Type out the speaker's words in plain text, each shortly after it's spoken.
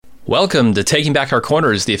Welcome to Taking Back Our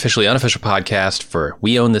Corners, the officially unofficial podcast for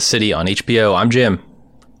We Own the City on HBO. I'm Jim.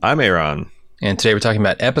 I'm Aaron. And today we're talking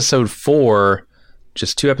about episode 4,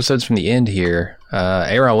 just 2 episodes from the end here.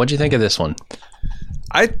 Aaron, what'd you think of this one?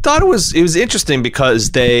 I thought it was interesting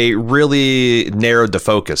because they really narrowed the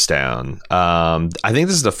focus down. I think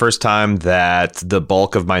this is the first time that the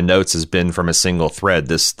bulk of my notes has been from a single thread.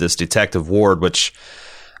 This Detective Ward, which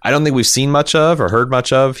I don't think we've seen much of or heard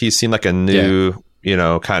much of. He seemed like a new... he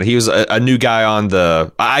was a new guy on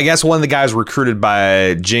I guess one of the guys recruited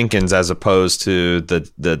by Jenkins as opposed to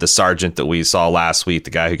the sergeant that we saw last week,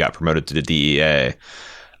 the guy who got promoted to the DEA.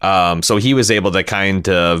 So he was able to kind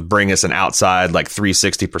of bring us an outside, like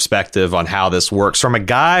 360 perspective on how this works from a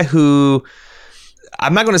guy who,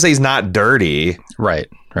 I'm not going to say he's not dirty. Right.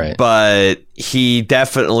 But he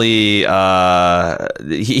definitely, we're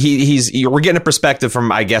getting a perspective from,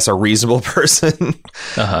 I guess, a reasonable person,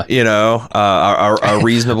 a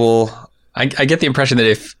reasonable. I get the impression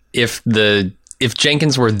that if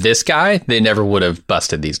Jenkins were this guy, they never would have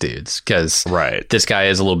busted these dudes because this guy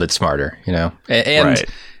is a little bit smarter, and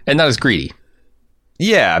not as greedy.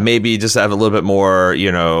 Yeah, maybe just have a little bit more,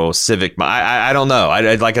 civic. I don't know.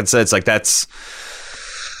 Like I said, it's like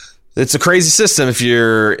it's a crazy system if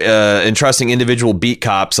you're entrusting individual beat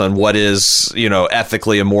cops on what is,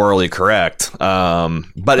 ethically and morally correct.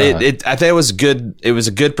 But I think it was good. It was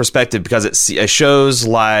a good perspective because it shows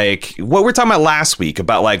like what we were talking about last week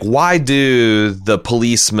about like why do the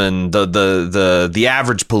policemen, the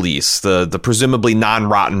average police, the presumably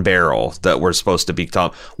non-rotten barrel that we're supposed to be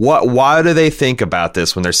talking, why do they think about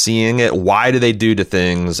this when they're seeing it? Why do they do the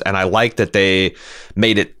things? And I like that they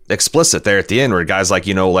made it explicit there at the end where guys like,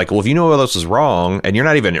 well, if you know this is wrong and you're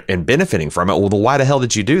not even benefiting from it, well, then why the hell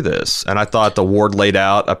did you do this? And I thought the Ward laid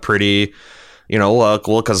out a pretty,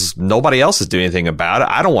 because nobody else is doing anything about it.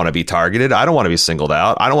 I don't want to be targeted. I don't want to be singled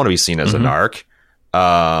out. I don't want to be seen as a narc.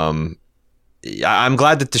 I'm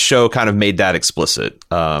glad that the show kind of made that explicit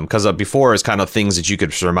because before is kind of things that you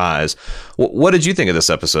could surmise. What did you think of this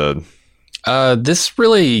episode? This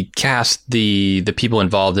really cast the people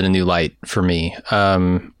involved in a new light for me.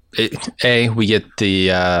 We get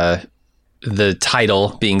the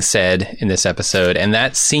title being said in this episode, and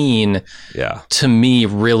that scene, to me,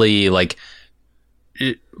 really like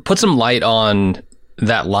it put some light on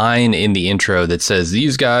that line in the intro that says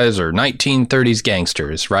these guys are 1930s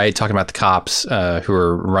gangsters, right? Talking about the cops who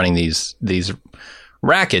are running these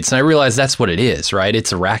rackets, and I realized that's what it is, right?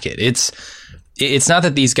 It's a racket. It's not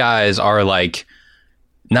that these guys are like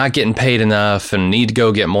not getting paid enough and need to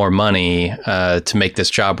go get more money to make this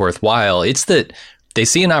job worthwhile. It's that they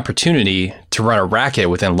see an opportunity to run a racket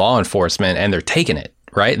within law enforcement and they're taking it,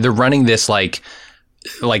 right? They're running this like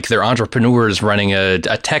they're entrepreneurs running a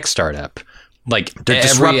tech startup. Like they're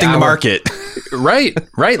disrupting the market. Right.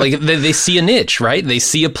 Like they see a niche, right? They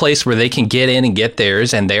see a place where they can get in and get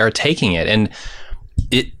theirs and they are taking it. And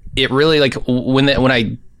it really like when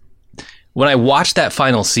I watched that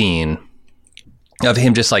final scene of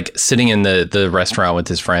him just like sitting in the restaurant with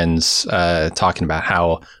his friends, talking about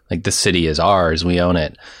how like the city is ours, we own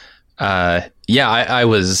it. I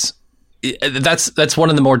was. That's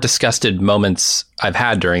one of the more disgusted moments I've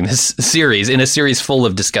had during this series, in a series full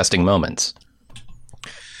of disgusting moments.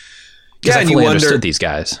 Because I fully understood these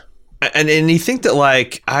guys, and you think that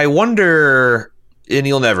like I wonder. And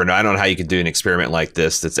you'll never know. I don't know how you could do an experiment like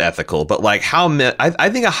this that's ethical, but like I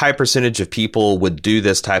think a high percentage of people would do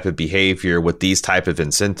this type of behavior with these type of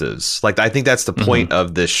incentives. Like I think that's the point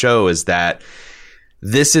of this show is that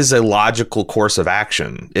this is a logical course of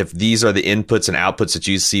action. If these are the inputs and outputs that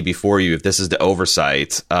you see before you, if this is the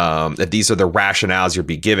oversight, if these are the rationales you'll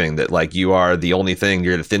be giving, that like you are the only thing,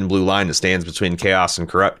 you're the thin blue line that stands between chaos and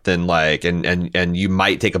corrupt, then like, and you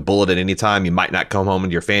might take a bullet at any time. You might not come home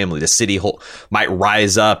with your family. The city might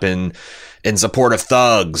rise up in support of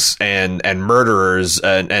thugs and murderers,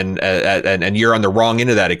 and you're on the wrong end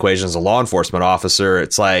of that equation as a law enforcement officer.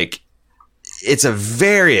 It's like, it's a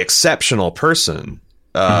very exceptional person.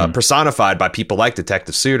 Personified by people like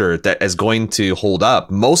Detective Suiter that is going to hold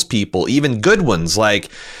up. Most people, even good ones, like,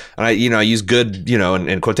 and I use good,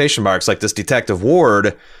 in quotation marks, like this Detective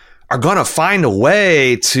Ward, are going to find a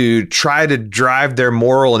way to try to drive their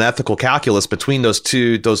moral and ethical calculus between those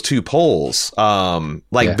two poles.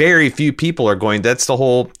 Very few people are going. That's the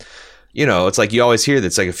whole. It's like you always hear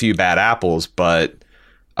that's like a few bad apples, but.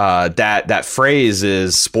 That phrase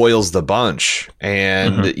is spoils the bunch.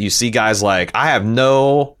 And you see guys like, I have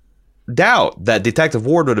no doubt that Detective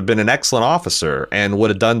Ward would have been an excellent officer and would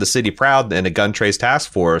have done the city proud in a gun trace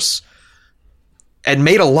task force and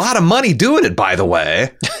made a lot of money doing it, by the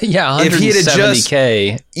way. Yeah, If he had just-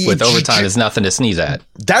 $170K with overtime is nothing to sneeze at.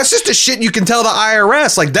 That's just the shit you can tell the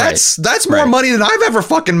IRS. Like that's more money than I've ever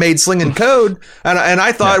fucking made slinging code. And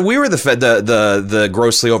I thought we were the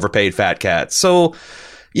grossly overpaid fat cat. So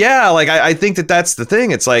yeah, like I think that's the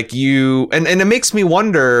thing. It's like and it makes me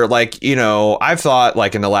wonder, like, you know, I've thought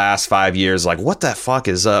like in the last 5 years, like what the fuck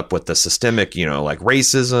is up with the systemic, you know, like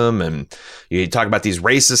racism, and you talk about these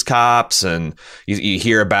racist cops, and you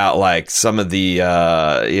hear about like some of the,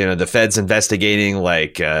 you know, the feds investigating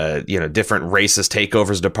like, you know, different racist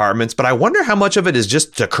takeovers departments. But I wonder how much of it is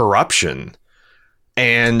just the corruption.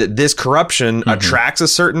 And this corruption attracts a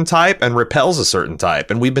certain type and repels a certain type.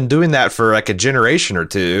 And we've been doing that for like a generation or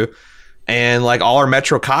two. And like all our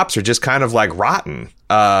Metro cops are just kind of like rotten.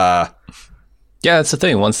 Yeah, that's the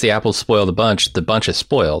thing. Once the apples spoil the bunch is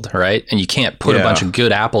spoiled, right? And you can't put a bunch of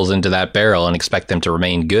good apples into that barrel and expect them to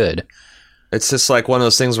remain good. It's just like one of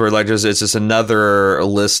those things where like it's just another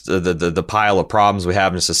list of the pile of problems we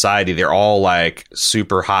have in society. They're all like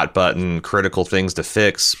super hot button critical things to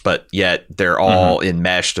fix, but yet they're all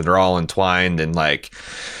enmeshed and they're all entwined. And like,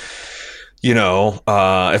 you know,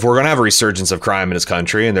 if we're going to have a resurgence of crime in this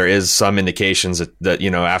country, and there is some indications that, you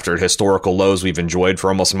know, after historical lows we've enjoyed for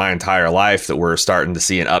almost my entire life, that we're starting to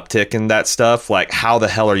see an uptick in that stuff. Like, how the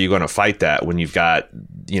hell are you going to fight that when you've got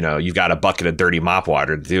a bucket of dirty mop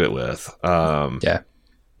water to do it with?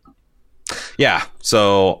 Yeah.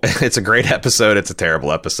 So it's a great episode. It's a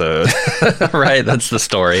terrible episode. Right. That's the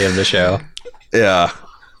story of the show. Yeah.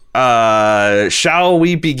 Shall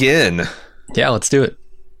we begin? Yeah, let's do it.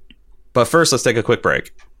 But first, let's take a quick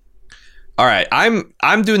break. All right, I'm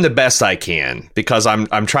doing the best I can because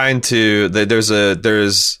I'm trying to.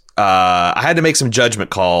 I had to make some judgment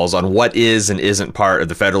calls on what is and isn't part of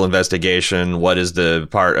the federal investigation. What is the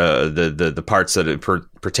part the parts that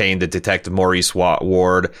pertain to Detective Maurice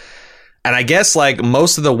Ward. And I guess like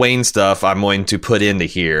most of the Wayne stuff I'm going to put into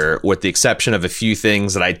here, with the exception of a few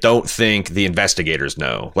things that I don't think the investigators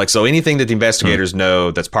know. Like, so anything that the investigators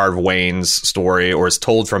know that's part of Wayne's story or is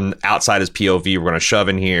told from outside his POV, we're going to shove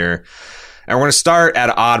in here. And we're going to start at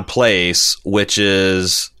an odd place, which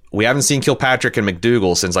is we haven't seen Kilpatrick and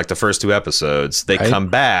McDougal since like the first two episodes. They come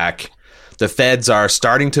back. The feds are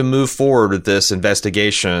starting to move forward with this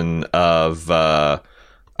investigation of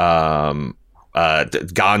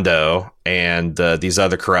Gondo and these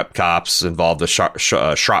other corrupt cops involved with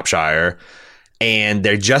Shropshire. And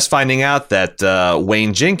they're just finding out that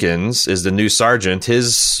Wayne Jenkins is the new sergeant.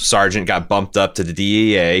 His sergeant got bumped up to the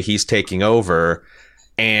DEA. He's taking over.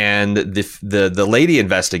 And the lady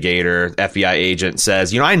investigator, FBI agent,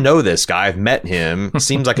 says, you know, I know this guy. I've met him.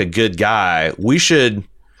 Seems like a good guy. We should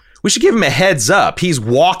give him a heads up. He's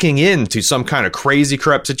walking into some kind of crazy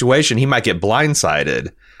corrupt situation. He might get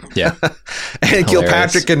blindsided. Yeah. And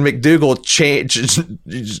Kilpatrick and McDougal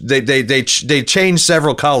they change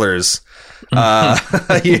several colors,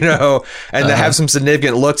 you know, and they have some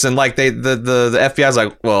significant looks. And like the FBI's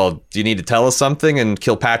like, well, do you need to tell us something? And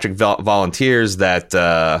Kilpatrick volunteers that,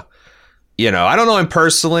 you know, I don't know him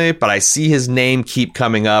personally, but I see his name keep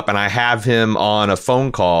coming up, and I have him on a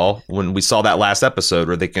phone call when we saw that last episode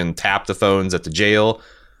where they can tap the phones at the jail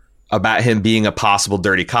about him being a possible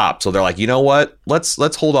dirty cop. So they're like, you know what? Let's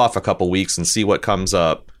hold off a couple weeks and see what comes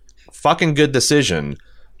up. Fucking good decision.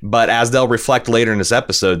 But as they'll reflect later in this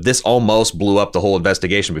episode, this almost blew up the whole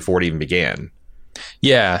investigation before it even began.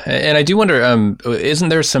 Yeah, and I do wonder, isn't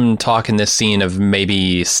there some talk in this scene of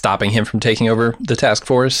maybe stopping him from taking over the task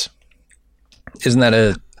force? Isn't that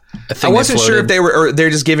a thing? I wasn't sure if they're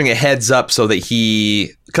just giving a heads up so that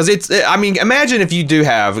because I mean, imagine if you do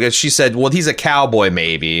have, because she said, well, he's a cowboy,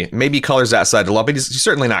 maybe colors outside the law, but he's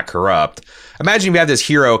certainly not corrupt. Imagine if you have this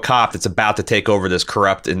hero cop that's about to take over this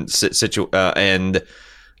corrupt and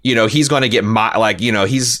you know, he's going to get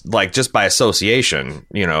he's like, just by association,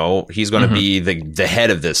 you know, he's going to be the head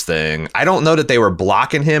of this thing. I don't know that they were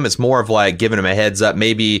blocking him. It's more of like giving him a heads up.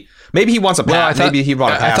 Maybe he wants a pass. Maybe he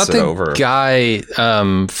wants to pass it over. The guy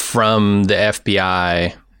from the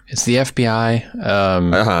FBI. It's the FBI.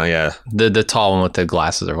 Yeah. The tall one with the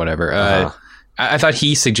glasses or whatever. I thought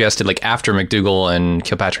he suggested, like, after McDougal and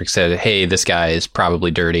Kilpatrick said, hey, this guy is probably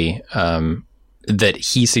dirty, that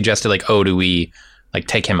he suggested, like, oh, do we, like,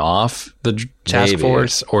 take him off the task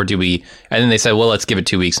force? Or do we... And then they said, well, let's give it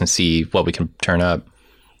 2 weeks and see what we can turn up.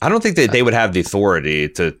 I don't think that they would have the authority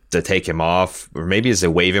to take him off, or maybe as they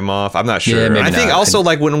wave him off. I'm not sure. Yeah, I think also,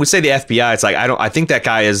 like, when we say the FBI, it's like I think that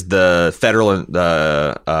guy is the federal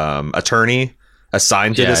attorney,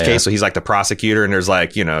 assigned to this case. So he's like the prosecutor, and there's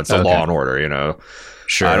like, it's a Law and Order,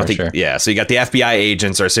 Sure. I don't think. Sure. Yeah. So you got the FBI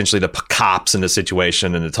agents are essentially the cops in the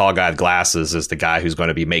situation, and the tall guy with glasses is the guy who's going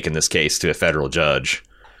to be making this case to a federal judge.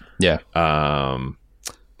 Yeah.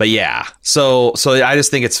 But yeah. So I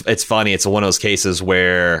just think it's funny. It's one of those cases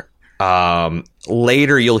where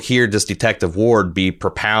later you'll hear this Detective Ward be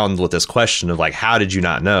propound with this question of like, how did you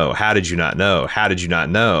not know? How did you not know? How did you not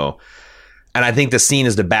know? And I think the scene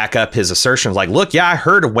is to back up his assertions like, look, yeah, I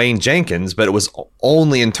heard of Wayne Jenkins, but it was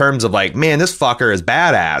only in terms of like, man, this fucker is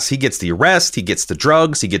badass. He gets the arrest, he gets the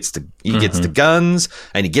drugs, he gets the guns,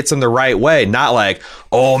 and he gets them the right way. Not like,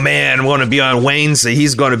 oh man, I'm going to be on Wayne's, so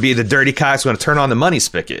he's going to be the dirty guy who's going to turn on the money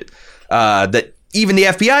spigot. That even the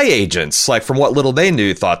FBI agents, like from what little they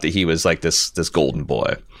knew, thought that he was like this golden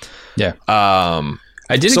boy. Yeah.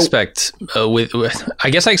 I did expect I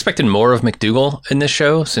guess I expected more of McDougal in this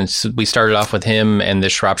show, since we started off with him and the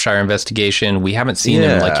Shropshire investigation. We haven't seen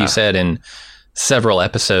him, like you said, in several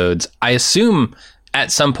episodes. I assume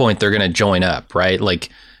at some point they're going to join up, right? Like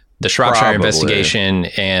the Shropshire investigation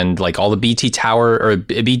and like all the BT Tower or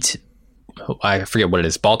BT, I forget what it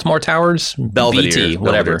is, Baltimore Towers? Belvedere. BT,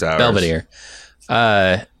 whatever. Belvedere.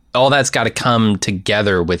 All that's got to come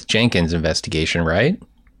together with Jenkins' investigation, right?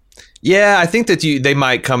 Yeah, I think that they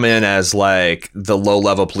might come in as like the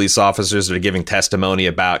low-level police officers that are giving testimony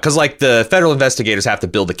about, because like the federal investigators have to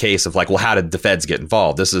build a case of like, well, how did the feds get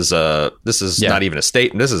involved? This is not even a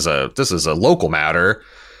state, this is a local matter.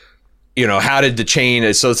 How did the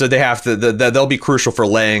chain? So they have to. They'll be crucial for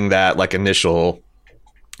laying that like initial.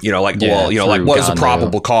 Like what is the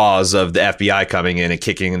probable cause of the FBI coming in and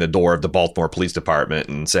kicking in the door of the Baltimore Police Department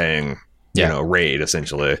and saying, raid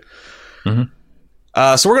essentially. Mm-hmm.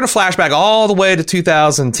 So we're going to flash back all the way to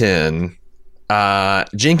 2010.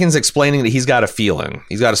 Jenkins explaining that he's got a feeling.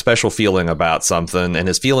 He's got a special feeling about something. And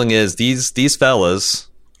his feeling is these fellas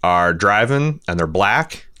are driving and they're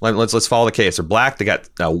black. Let's follow the case. They're black. They got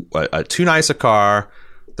too nice a car.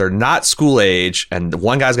 They're not school age. And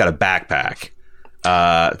one guy's got a backpack.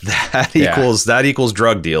 That equals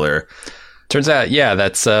drug dealer. Turns out,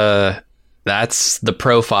 that's the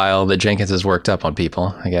profile that Jenkins has worked up on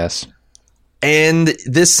people, I guess. And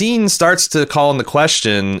this scene starts to call into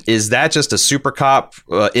question, is that just a super cop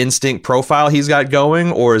instinct profile he's got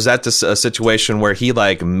going? Or is that just a situation where he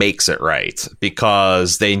like makes it right?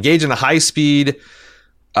 Because they engage in a high speed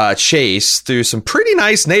chase through some pretty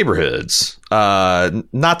nice neighborhoods.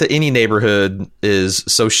 Not that any neighborhood is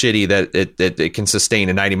so shitty that it can sustain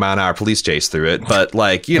a 90-mile-an-hour police chase through it. But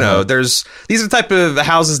like, these are the type of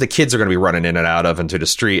houses the kids are going to be running in and out of into the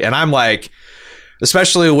street. And I'm like,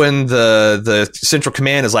 especially when the Central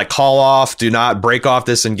Command is like, call off, do not break off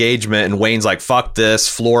this engagement. And Wayne's like, fuck this,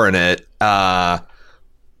 flooring it.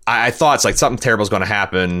 I thought it's like something terrible is going to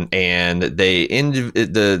happen. And the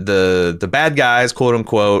bad guys, quote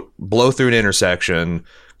unquote, blow through an intersection,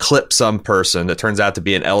 clip some person that turns out to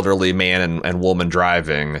be an elderly man and woman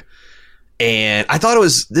driving. And I thought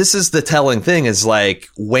this is the telling thing, is like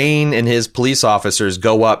Wayne and his police officers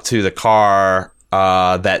go up to the car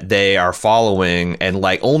that they are following, and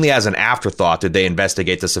like only as an afterthought did they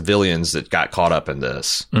investigate the civilians that got caught up in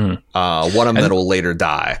this. Mm-hmm. One of them that will later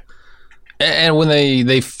die. And when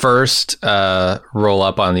they first roll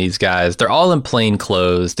up on these guys, they're all in plain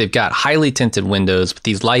clothes. They've got highly tinted windows with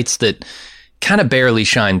these lights that kind of barely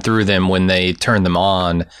shine through them when they turn them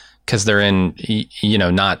on, because they're in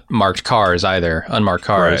not marked cars either, unmarked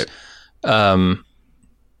cars. Right.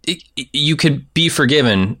 You could be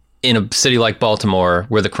forgiven in a city like Baltimore,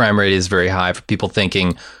 where the crime rate is very high, for people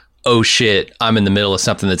thinking, oh shit, I'm in the middle of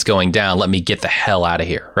something that's going down, let me get the hell out of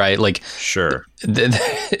here, right? Like, sure.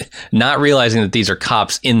 Not realizing that these are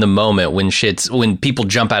cops in the moment when people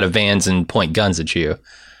jump out of vans and point guns at you.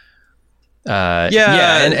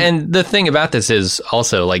 And the thing about this is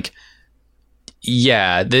also like,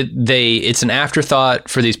 it's an afterthought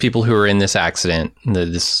for these people who are in this accident,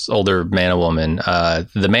 this older man and woman.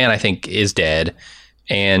 The man, I think, is dead.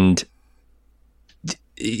 And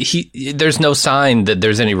there's no sign that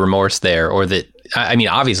there's any remorse there, or that, I mean,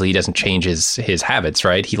 obviously he doesn't change his habits,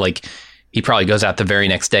 right? He probably goes out the very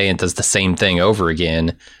next day and does the same thing over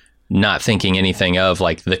again, not thinking anything of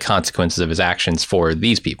like the consequences of his actions for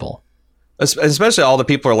these people. Especially all the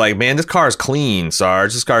people are like, man, this car is clean,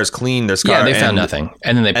 Sarge. This car is clean. They found nothing.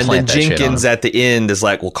 And then they plant that shit on him. Jenkins at the end is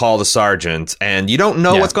like, we'll call the sergeant. And you don't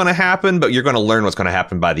know what's going to happen, but you're going to learn what's going to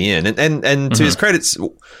happen by the end. And to his credits,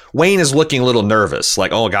 Wayne is looking a little nervous.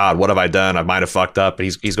 Like, oh, God, what have I done? I might have fucked up, but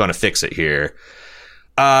he's going to fix it here.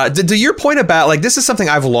 To your point about like this is something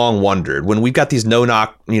I've long wondered when we've got these no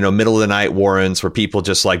knock, middle of the night warrants where people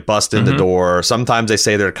just like bust in the door. Sometimes they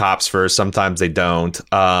say they're cops first, sometimes they don't.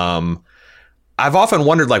 I've often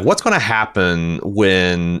wondered like what's going to happen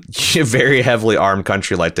when a very heavily armed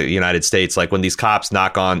country like the United States, like when these cops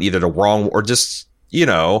knock on either the wrong or just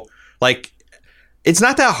like it's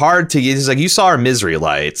not that hard to use. Like you saw our misery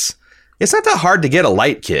lights. It's not that hard to get a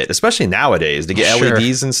light kit, especially nowadays, to get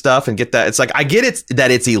LEDs and stuff and get that. It's like, I get it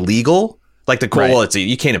that it's illegal. Like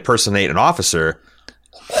you can't impersonate an officer.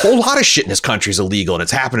 A whole lot of shit in this country is illegal and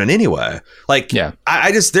it's happening anyway. Like, yeah.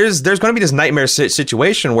 I just, there's going to be this nightmare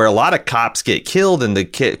situation where a lot of cops get killed and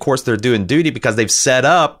of course they're doing duty because they've set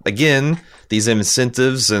up, again, these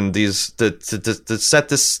incentives and these, to set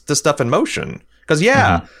this stuff in motion. Because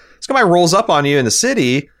somebody rolls up on you in the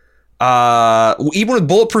city, even with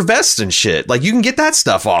bulletproof vests and shit, like you can get that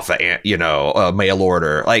stuff off of mail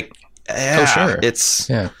order. Like, sure,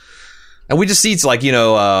 and we just see it's like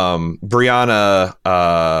Breonna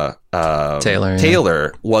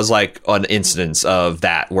Taylor was like an instance of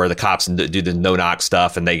that where the cops do the no knock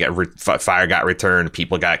stuff and they get fire got returned,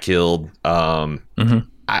 people got killed. I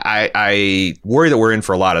worry that we're in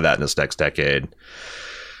for a lot of that in this next decade.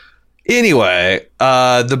 Anyway,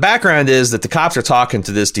 the background is that the cops are talking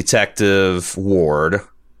to this detective Ward,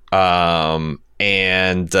 and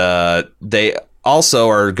they also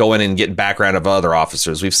are going and getting background of other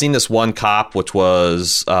officers. We've seen this one cop, which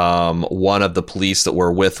was one of the police that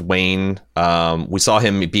were with Wayne. We saw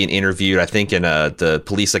him being interviewed, I think, in the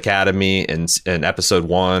police academy in episode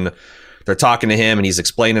 1. They're talking to him, and he's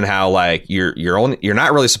explaining how like you're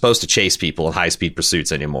not really supposed to chase people in high speed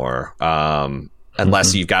pursuits anymore.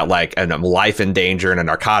 Unless you've got like a life in danger, and a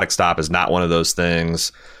narcotic stop is not one of those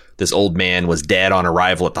things. This old man was dead on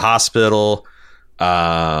arrival at the hospital.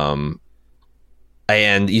 And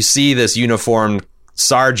you see this uniformed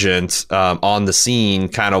sergeant on the scene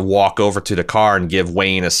kind of walk over to the car and give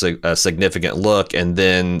Wayne a significant look. And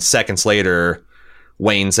then seconds later,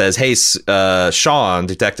 Wayne says, "Hey, Sean,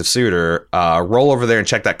 Detective Suter, roll over there and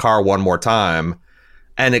check that car one more time."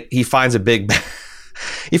 And he finds a big...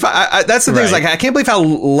 that's the thing is like I can't believe how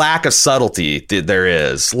lack of subtlety there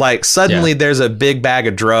is. Like suddenly there's a big bag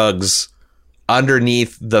of drugs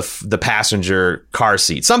underneath the passenger car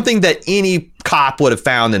seat, something that any cop would have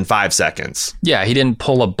found in 5 seconds. Yeah, he didn't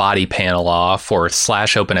pull a body panel off or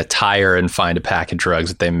slash open a tire and find a pack of drugs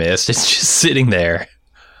that they missed. It's just sitting there.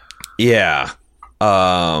 Yeah.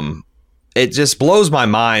 It just blows my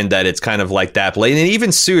mind that it's kind of like that. And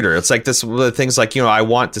even Suter, it's like this, the things like, I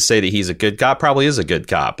want to say that he's a good cop, probably is a good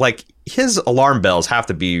cop. Like his alarm bells have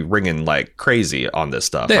to be ringing like crazy on this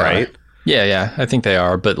stuff, they right? Are. Yeah, I think they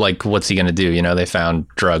are. But like, what's he going to do? They found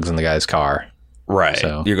drugs in the guy's car. Right.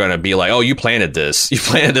 So you're going to be like, oh, you planted this. You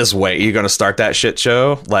planted this way. You're going to start that shit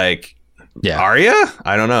show? Like, are you?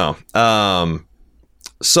 I don't know.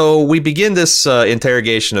 So we begin this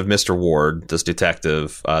interrogation of Mr. Ward, this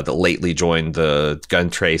detective that lately joined the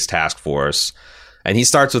gun trace task force. And he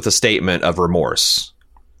starts with a statement of remorse.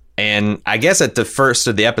 And I guess at the first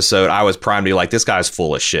of the episode, I was primed to be like, this guy's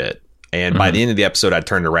full of shit. And by the end of the episode, I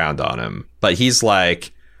turned around on him. But he's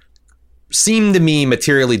like, seemed to me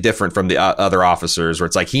materially different from the other officers, where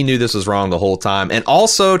it's like he knew this was wrong the whole time and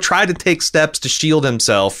also tried to take steps to shield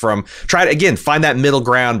himself from, try to, again, find that middle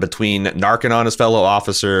ground between narking on his fellow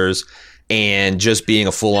officers and just being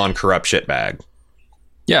a full-on corrupt shitbag.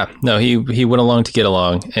 Yeah, no, he went along to get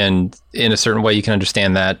along. And in a certain way, you can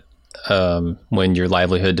understand that when your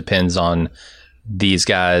livelihood depends on these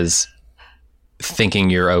guys thinking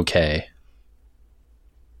you're okay.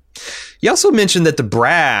 You also mentioned that the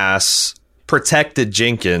brass protected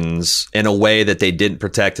Jenkins in a way that they didn't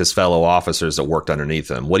protect his fellow officers that worked underneath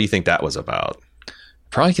him. What do you think that was about?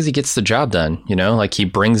 Probably because he gets the job done, like he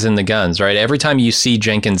brings in the guns, right? Every time you see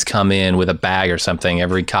Jenkins come in with a bag or something,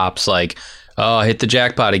 every cop's like, oh, I hit the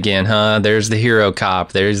jackpot again, huh? There's the hero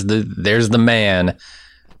cop. There's the man.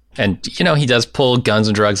 And, he does pull guns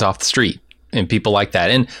and drugs off the street and people like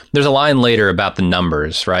that. And there's a line later about the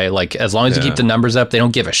numbers, right? Like, as long as you keep the numbers up, they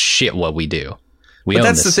don't give a shit what we do. But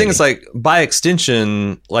that's the thing. It's like, by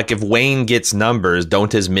extension, like if Wayne gets numbers,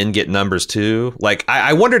 don't his men get numbers too? Like,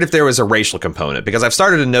 I wondered if there was a racial component, because I've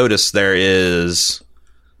started to notice there is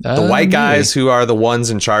the white guys who are the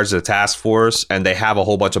ones in charge of the task force, and they have a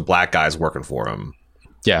whole bunch of black guys working for them.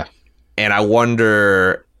 Yeah. And I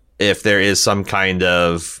wonder if there is some kind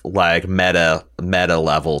of like meta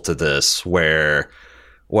level to this where,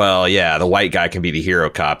 well, yeah, the white guy can be the hero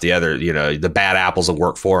cop. The other, the bad apples will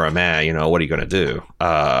work for him. What are you going to do?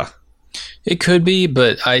 It could be,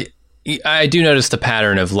 but I do notice the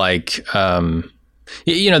pattern of like,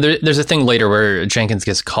 There's a thing later where Jenkins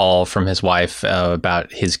gets a call from his wife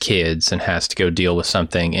about his kids and has to go deal with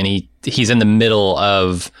something. And he's in the middle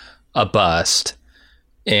of a bust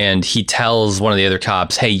and he tells one of the other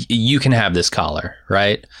cops, hey, you can have this collar,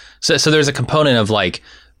 right? So there's a component of like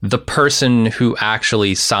the person who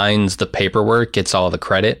actually signs the paperwork gets all the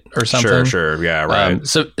credit or something. Sure. Yeah, right.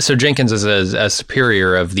 So Jenkins as a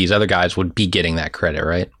superior of these other guys would be getting that credit,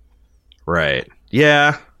 right? Right.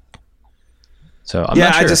 Yeah. So I'm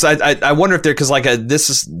not sure. I wonder if because like this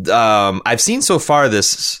is I've seen so far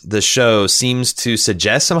this show seems to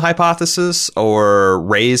suggest some hypothesis or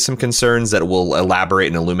raise some concerns that will elaborate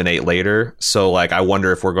and illuminate later. So like I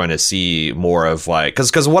wonder if we're going to see more of like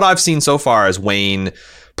because what I've seen so far is Wayne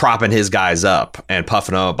propping his guys up and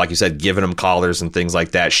puffing them up, like you said, giving them collars and things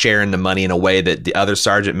like that, sharing the money in a way that the other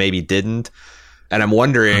sergeant maybe didn't. And I'm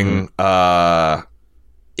wondering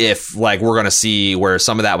if like we're going to see where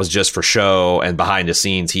some of that was just for show and behind the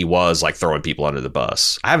scenes he was like throwing people under the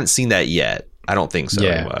bus. I haven't seen that yet. I don't think so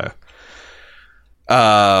anyway.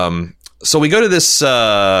 So we go to this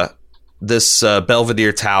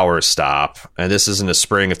Belvedere Tower stop, and this is in the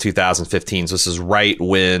spring of 2015. So this is right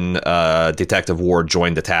when Detective Ward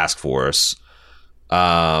joined the task force.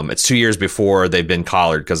 It's 2 years before they've been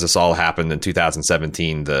collared because this all happened in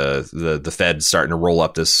 2017. The Fed's starting to roll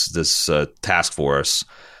up this task force.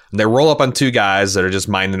 And they roll up on two guys that are just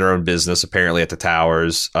minding their own business, apparently at the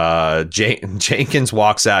towers. Jenkins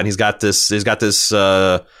walks out and he's got this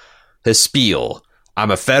his spiel.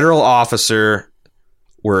 I'm a federal officer.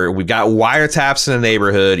 We've got wiretaps in the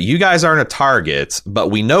neighborhood. You guys aren't a target, but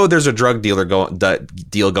we know there's a drug deal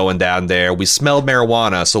going down there. We smelled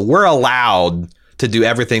marijuana, so we're allowed to do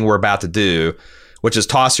everything we're about to do, which is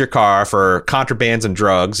toss your car for contrabands and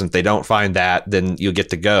drugs. And if they don't find that, then you'll get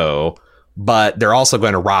to go. But they're also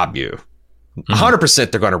going to rob you.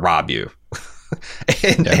 100% they're going to rob you.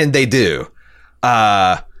 and they do.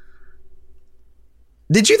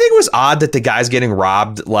 Did you think it was odd that the guys getting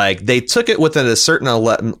robbed, like they took it with a certain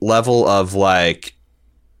level of like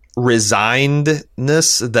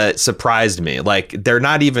resignedness that surprised me? Like they're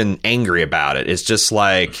not even angry about it. It's just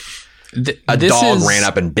like a dog ran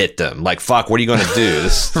up and bit them. Like, fuck, what are you going to do?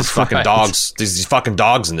 This fucking dogs, these fucking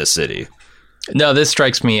dogs in this city. No, this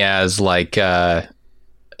strikes me as like, I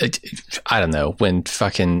don't know, when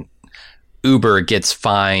fucking Uber gets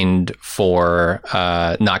fined for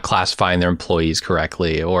not classifying their employees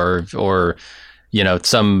correctly, or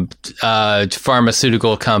some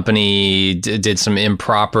pharmaceutical company did some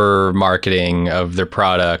improper marketing of their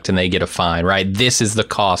product and they get a fine, right? This is the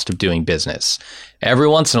cost of doing business. Every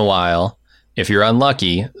once in a while, if you're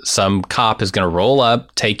unlucky, some cop is going to roll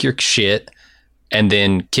up, take your shit, and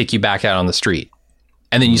then kick you back out on the street.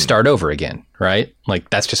 And then you start over again, right? Like,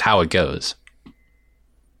 that's just how it goes.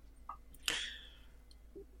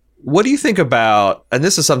 What do you think about, and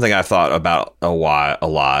this is something I thought about a lot,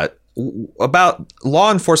 about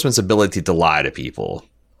law enforcement's ability to lie to people?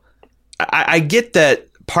 I get that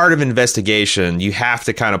part of investigation, you have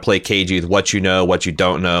to kind of play cagey with what you know, what you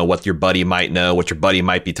don't know, what your buddy might know, what your buddy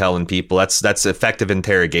might be telling people. That's effective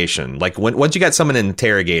interrogation. Like once you got someone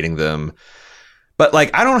interrogating them. But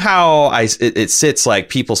like, I don't know how it sits like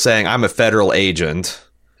people saying I'm a federal agent.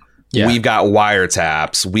 Yeah. We've got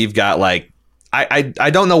wiretaps. We've got like,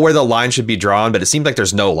 I don't know where the line should be drawn, but it seems like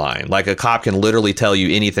there's no line. Like a cop can literally tell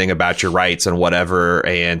you anything about your rights and whatever.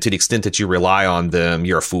 And to the extent that you rely on them,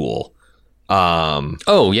 you're a fool.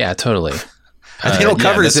 Oh yeah, totally. They don't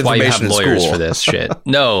cover this information in lawyers school for this shit.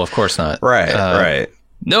 No, of course not. Right.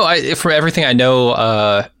 No, from everything I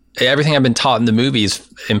know, everything I've been taught in the movies,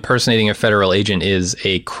 impersonating a federal agent is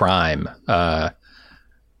a crime.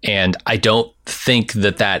 And I don't think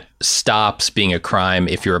that stops being a crime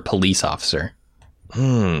if you're a police officer.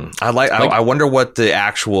 I wonder what the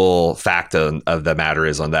actual fact of the matter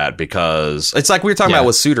is on that, because it's like we were talking about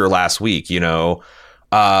with Suter last week, to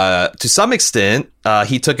some extent,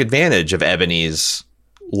 he took advantage of Ebony's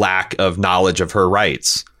lack of knowledge of her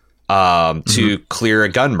rights to clear a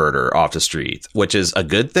gun murder off the street, which is a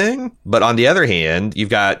good thing. But on the other hand, you've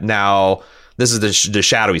got now, this is the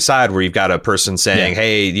shadowy side where you've got a person saying,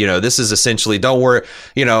 hey, this is essentially, don't worry,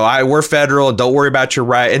 we're federal, don't worry about your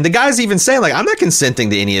right. And the guy's even saying like, I'm not consenting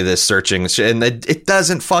to any of this searching. And it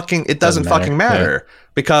doesn't fucking matter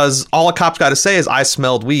because all a cop's got to say is I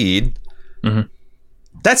smelled weed. Mm-hmm.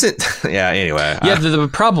 That's it. Yeah. Anyway. Yeah. The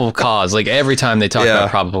probable cause, like every time they talk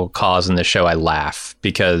about probable cause in the show, I laugh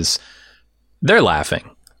because they're laughing.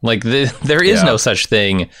 Like there is no such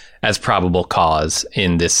thing as probable cause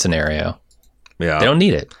in this scenario. Yeah. They don't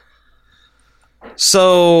need it.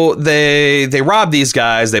 So they rob these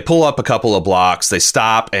guys. They pull up a couple of blocks. They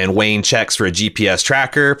stop, and Wayne checks for a GPS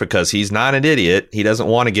tracker because he's not an idiot. He doesn't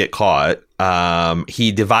want to get caught.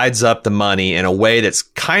 He divides up the money in a way that's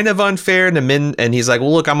kind of unfair. And he's like,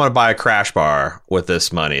 well, look, I'm going to buy a crash bar with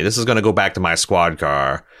this money. This is going to go back to my squad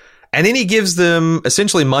car. And then he gives them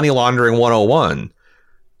essentially money laundering 101.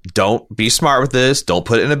 Don't be smart with this. Don't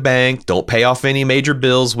put it in a bank. Don't pay off any major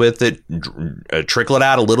bills with it. Trickle it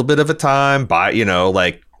out a little bit of a time. Buy,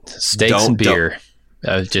 like steaks and beer.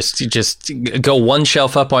 Just go one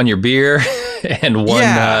shelf up on your beer and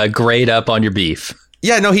one grade up on your beef.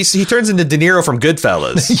 Yeah, no, he turns into De Niro from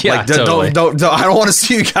Goodfellas. Yeah, totally. Don't. I don't want to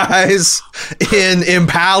see you guys in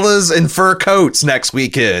Impalas and fur coats next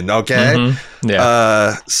weekend. Okay. Mm-hmm.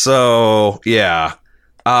 Yeah. So yeah.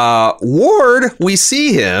 Ward, we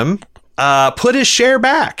see him put his share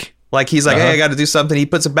back. Like he's like, hey, I got to do something. He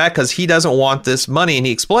puts it back because he doesn't want this money, and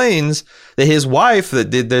he explains that his wife,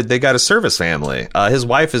 that they got a service family. His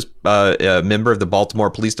wife is a member of the Baltimore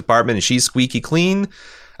Police Department, and she's squeaky clean,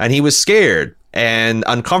 and he was scared and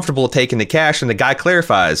uncomfortable taking the cash. And the guy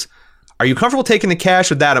clarifies, "Are you comfortable taking the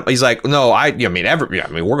cash with that?" He's like, "No, we're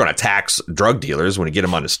going to tax drug dealers when we get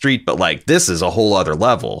them on the street, but like this is a whole other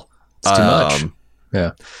level. It's too much."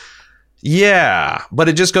 Yeah. Yeah. But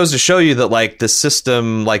it just goes to show you that like the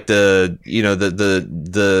system, like the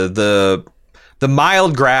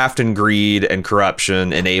mild graft and greed and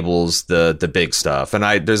corruption enables the big stuff.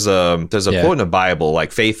 And there's a quote in the Bible,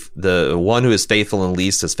 like the one who is faithful in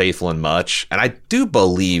least is faithful in much. And I do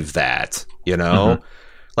believe that, Mm-hmm.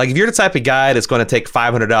 Like if you're the type of guy that's going to take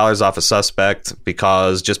 $500 off a suspect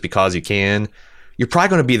because you can, you're probably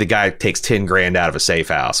going to be the guy that takes 10 grand out of a safe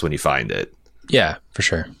house when you find it. Yeah, for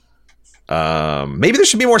sure. Maybe there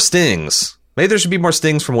should be more stings. Maybe there should be more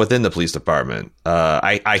stings from within the police department.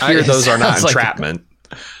 I hear those are not entrapment.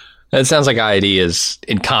 It sounds like ID is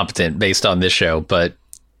incompetent based on this show, but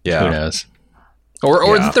who knows?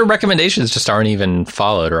 Or that their recommendations just aren't even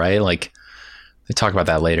followed, right? Like they talk about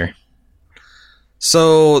that later.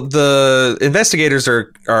 So the investigators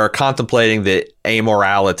are contemplating the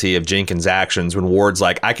amorality of Jenkins' actions when Ward's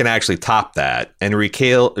like, I can actually top that, and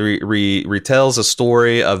retells a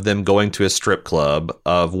story of them going to a strip club,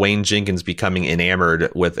 of Wayne Jenkins becoming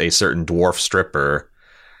enamored with a certain dwarf stripper,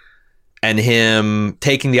 and him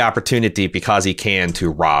taking the opportunity because he can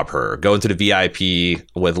to rob her, go into the VIP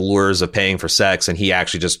with lures of paying for sex, and he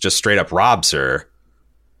actually just straight up robs her.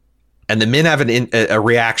 And the men have a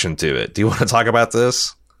reaction to it. Do you want to talk about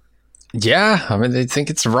this? Yeah, I mean, they think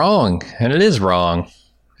it's wrong, and it is wrong.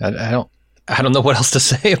 I don't know what else to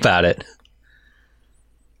say about it.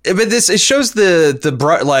 But it shows the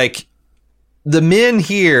men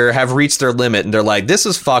here have reached their limit, and they're like, this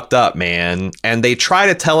is fucked up, man. And they try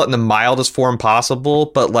to tell it in the mildest form possible,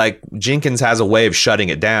 but like Jenkins has a way of shutting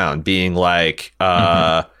it down, being like,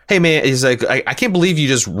 hey man, he's like, I can't believe you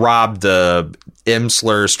just robbed the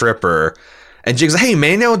Imsler stripper. And Jig's like, hey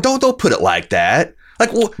man, no, don't put it like that.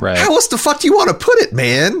 Like, well, How else the fuck do you want to put it,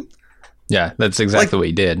 man? Yeah, that's exactly what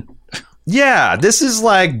he did. Yeah, this is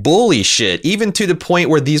like bully shit, even to the point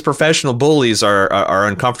where these professional bullies are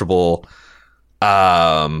uncomfortable.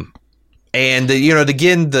 And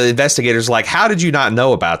again, the investigator's like, how did you not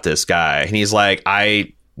know about this guy? And he's like,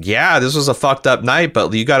 this was a fucked up night,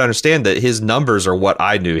 but you got to understand that his numbers are what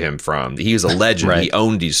I knew him from. He was a legend. Right. He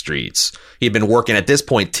owned these streets. He'd been working at this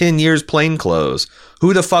point 10 years plainclothes.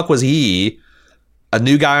 Who the fuck was he? A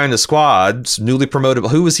new guy on the squad, newly promoted.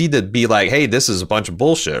 Who was he to be like, hey, this is a bunch of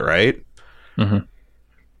bullshit, right? Mm-hmm.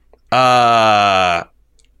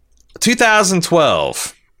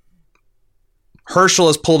 2012. Herschel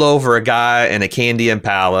has pulled over a guy in a Candy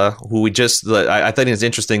Impala who I think it's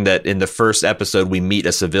interesting that in the first episode we meet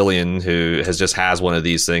a civilian who has one of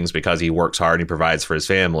these things because he works hard and he provides for his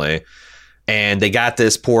family. And they got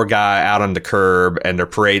this poor guy out on the curb and they're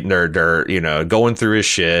parading their dirt, going through his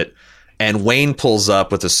shit. And Wayne pulls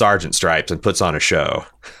up with the sergeant stripes and puts on a show.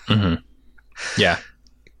 Mm-hmm. Yeah.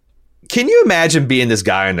 Can you imagine being this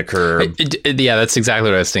guy on the curb? Yeah, that's exactly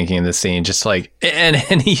what I was thinking in this scene. Just like, and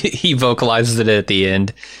he vocalizes it at the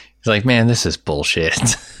end. He's like, man, this is bullshit.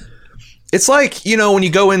 It's like, when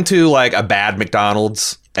you go into like a bad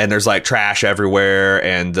McDonald's and there's like trash everywhere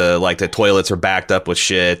and the toilets are backed up with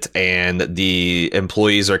shit and the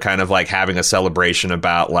employees are kind of like having a celebration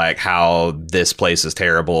about like how this place is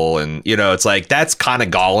terrible. And, it's like, that's kind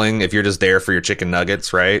of galling if you're just there for your chicken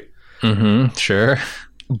nuggets, right? Mm-hmm, sure.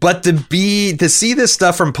 But to see this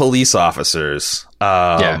stuff from police officers,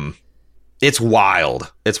 it's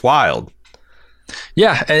wild. It's wild.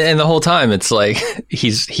 Yeah, and the whole time it's like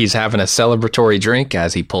he's having a celebratory drink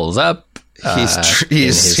as he pulls up. in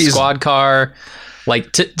his squad car.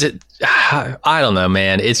 Like, I don't know,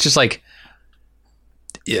 man. It's just like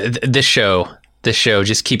this show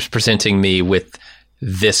just keeps presenting me with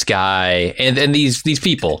this guy and these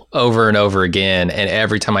people over and over again, and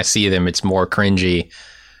every time I see them, it's more cringy.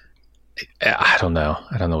 I don't know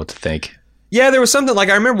what to think. Yeah, there was something like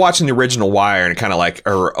I remember watching the original Wire and kind of like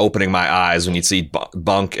opening my eyes when you'd see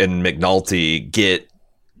Bunk and McNulty get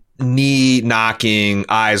knee knocking,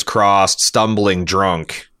 eyes crossed, stumbling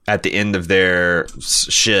drunk at the end of their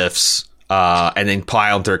shifts, and then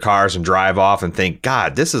pile into their cars and drive off and think,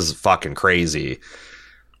 God, this is fucking crazy.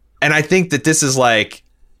 And I think that this is like,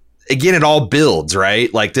 again, it all builds,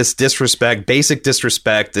 right? Like this disrespect, basic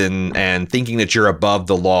disrespect, and thinking that you're above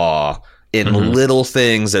the law in little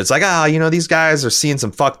things. It's like, these guys are seeing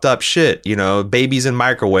some fucked up shit, babies in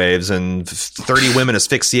microwaves and 30 women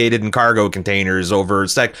asphyxiated in cargo containers over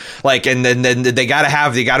sex. Like, and then they got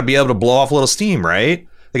to be able to blow off a little steam, right?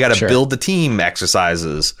 They got to build the team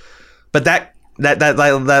exercises. But that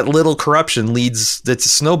little corruption that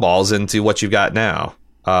snowballs into what you've got now.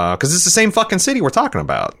 Because it's the same fucking city we're talking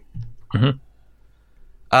about. We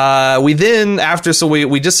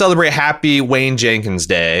just celebrate Happy Wayne Jenkins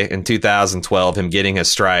Day in 2012, him getting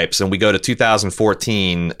his stripes, and we go to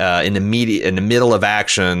 2014 in the middle of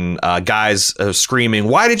action. Guys screaming,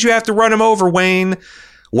 "Why did you have to run him over, Wayne?"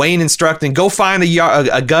 Wayne instructing, "Go find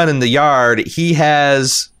a gun in the yard." He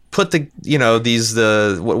has put these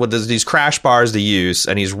crash bars to use,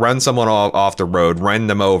 and he's run someone off the road, run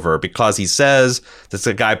them over because he says that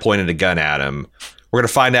the guy pointed a gun at him. We're going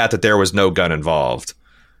to find out that there was no gun involved.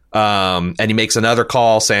 And he makes another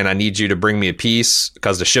call saying, "I need you to bring me a piece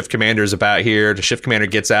because the shift commander is about here." The shift commander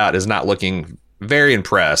gets out, is not looking very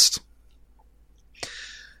impressed.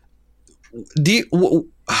 They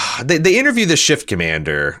interview the shift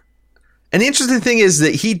commander. And the interesting thing is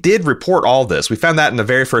that he did report all this. We found that in the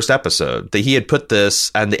very first episode, that he had put this,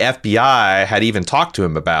 and the FBI had even talked to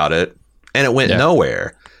him about it, and it went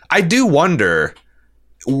nowhere. I do wonder,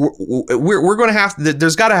 we're going to have to,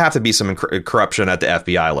 there's got to have to be some corruption at the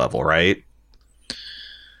FBI level, right?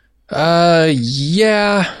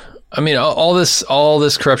 Yeah. I mean, all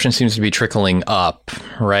this corruption seems to be trickling up,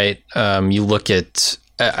 right? You look at,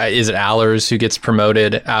 is it Allers who gets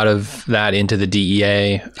promoted out of that into the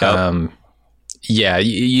DEA? Yep. Yeah,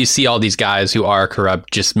 you see all these guys who are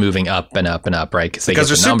corrupt just moving up and up and up, right? Because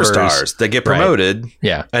they're superstars. They get promoted. Right.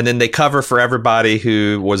 Yeah. And then they cover for everybody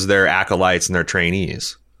who was their acolytes and their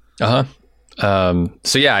trainees. So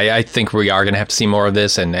yeah, I think we are going to have to see more of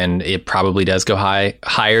this, and it probably does go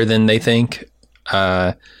higher than they think.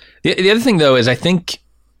 The other thing, though, is I think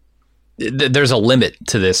there's a limit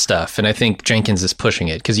to this stuff, and I think Jenkins is pushing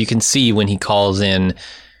it, because you can see when he calls in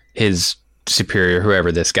his superior,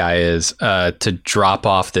 whoever this guy is, to drop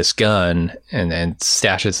off this gun and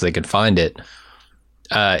stash it so they could find it.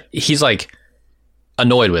 He's like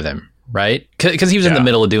annoyed with him, right? Because he was in the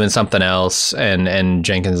middle of doing something else, and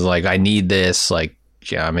Jenkins is like, "I need this. Like,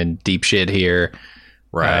 yeah, I'm in deep shit here."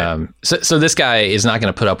 Right. So this guy is not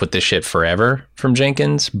going to put up with this shit forever from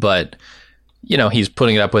Jenkins, but he's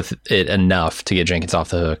putting it up with it enough to get Jenkins off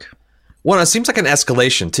the hook. Well, it seems like an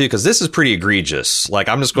escalation, too, because this is pretty egregious. Like,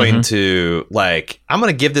 I'm just going to, I'm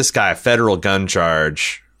going to give this guy a federal gun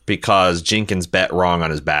charge because Jenkins bet wrong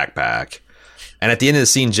on his backpack. And at the end of the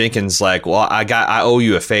scene, Jenkins like, "Well, I owe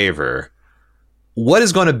you a favor." What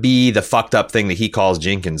is going to be the fucked up thing that he calls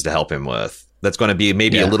Jenkins to help him with? That's going to be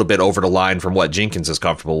maybe a little bit over the line from what Jenkins is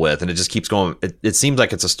comfortable with. And it just keeps going. It seems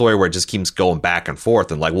like it's a story where it just keeps going back and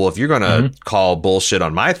forth. And like, well, if you're going to call bullshit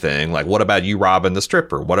on my thing, like, what about you robbing the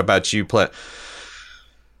stripper? What about you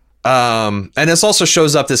and this also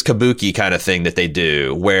shows up this kabuki kind of thing that they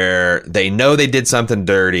do where they know they did something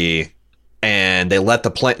dirty, and they let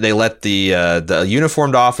the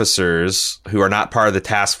uniformed officers who are not part of the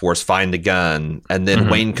task force find a gun. And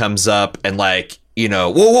then Wayne comes up and like,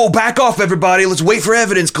 whoa, back off, everybody. Let's wait for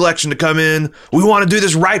evidence collection to come in. We want to do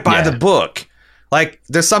this right by the book. Like,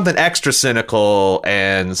 there's something extra cynical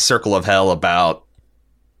and circle of hell about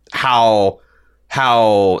how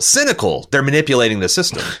cynical they're manipulating the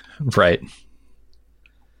system. Right.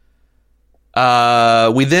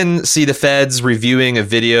 We then see the feds reviewing a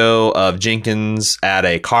video of Jenkins at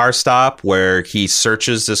a car stop where he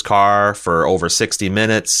searches this car for over 60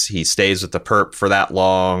 minutes. He stays with the perp for that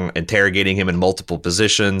long, interrogating him in multiple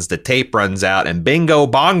positions. The tape runs out, and bingo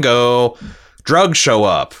bongo, drugs show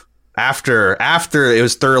up after it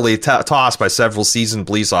was thoroughly tossed by several seasoned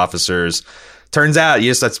police officers. Turns out,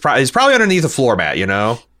 he's probably underneath a floor mat.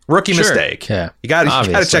 Rookie mistake. Yeah, you got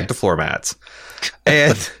to check the floor mats.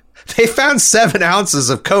 And they found 7 ounces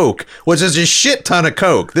of coke, which is a shit ton of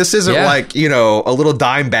coke. This isn't like, you know, a little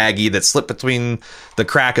dime baggie that slipped between the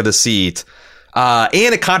crack of the seat. And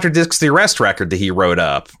it contradicts the arrest record that he wrote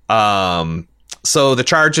up. So the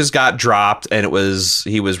charges got dropped, and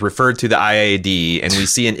he was referred to the IAD, and we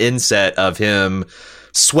see an inset of him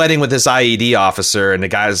sweating with this IAD officer, and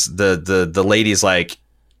the lady's like,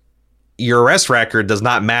 your arrest record does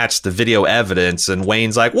not match the video evidence. And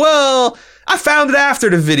Wayne's like, well, I found it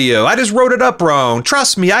after the video. I just wrote it up wrong.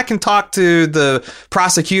 Trust me, I can talk to the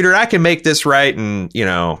prosecutor. I can make this right. And, you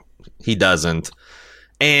know, he doesn't.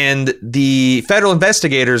 And the federal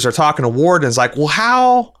investigators are talking to Ward, and it's like, well,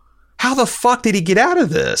 how the fuck did he get out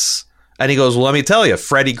of this? And he goes, well, let me tell you,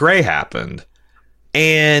 Freddie Gray happened.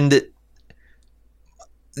 And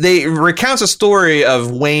they recounts a story of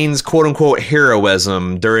Wayne's quote unquote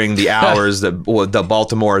heroism during the hours that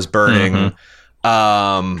Baltimore is burning.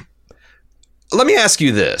 Mm-hmm. Let me ask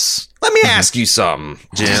you this. Let me ask you something,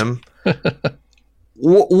 Jim.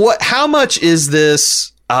 How much is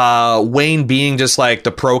this Wayne being just like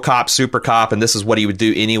the pro cop, super cop, and this is what he would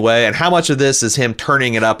do anyway? And how much of this is him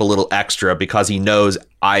turning it up a little extra because he knows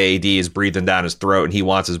IAD is breathing down his throat and he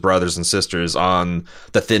wants his brothers and sisters on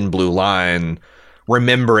the thin blue line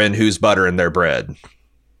remembering who's buttering their bread?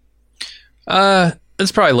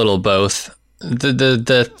 It's probably a little of both.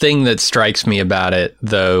 The thing that strikes me about it,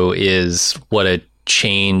 though, is what a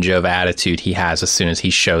change of attitude he has as soon as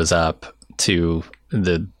he shows up to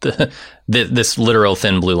this literal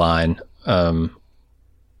thin blue line at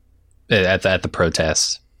the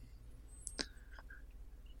protest.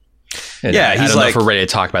 And yeah, I don't know if we're ready to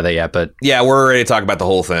talk about that yet, but yeah, we're ready to talk about the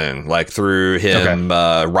whole thing, like through him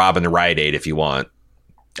robbing the Rite Aid, if you want.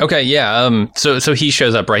 Okay, yeah. So he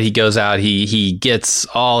shows up, right? He goes out. He gets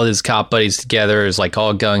all his cop buddies together. Is like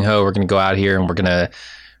all gung ho. We're gonna go out here and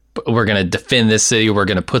we're gonna defend this city. We're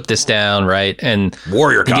gonna put this down, right? And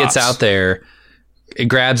warrior he cops. Gets out there, it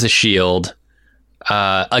grabs a shield.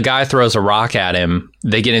 A guy throws a rock at him.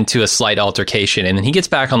 They get into a slight altercation, and then he gets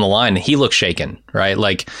back on the line. And he looks shaken, right?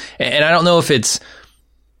 Like, and I don't know if it's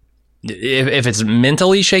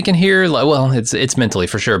mentally shaken here. Well, it's mentally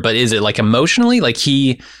for sure, but is it like emotionally? Like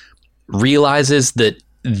he realizes that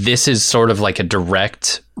this is sort of like a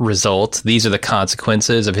direct result. These are the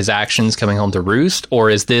consequences of his actions coming home to roost,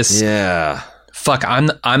 or is this? Yeah. Fuck, I'm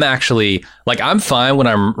actually like, I'm fine when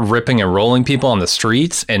I'm ripping and rolling people on the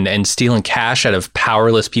streets and stealing cash out of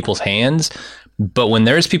powerless people's hands. But when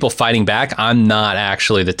there's people fighting back, I'm not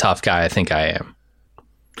actually the tough guy I think I am.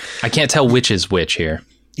 I can't tell which is which here.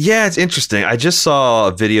 Yeah, it's interesting. I just saw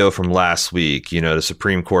a video from last week. You know, the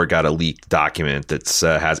Supreme Court got a leaked document that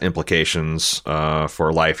has implications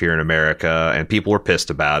for life here in America, and people were pissed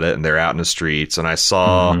about it, and they're out in the streets. And I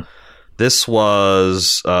saw this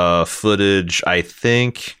was footage, I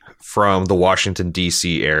think, from the Washington,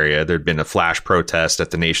 D.C. area. There'd been a flash protest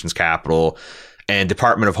at the nation's capital, and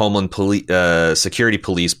Department of Homeland Security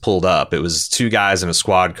police pulled up. It was 2 guys in a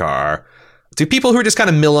squad car, 2 people who were just kind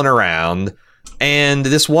of milling around. And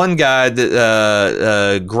this one guy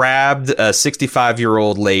grabbed a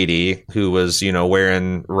 65-year-old lady who was, you know,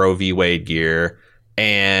 wearing Roe v. Wade gear,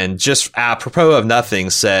 and just apropos of nothing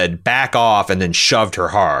said, "Back off," and then shoved her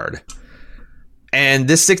hard. And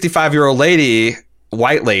this 65-year-old lady,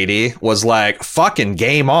 white lady, was like, "Fucking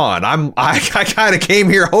game on! I kind of came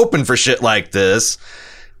here hoping for shit like this."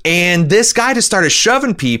 And this guy just started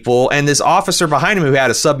shoving people, and this officer behind him who had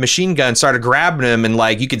a submachine gun started grabbing him, and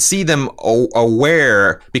like you could see them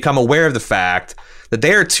become aware of the fact that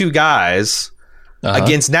they are 2 guys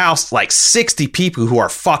against now like 60 people who are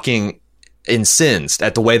fucking incensed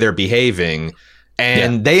at the way they're behaving,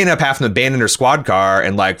 and they end up having to abandon their squad car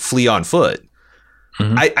and like flee on foot.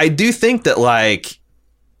 Mm-hmm. I do think that like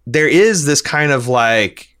there is this kind of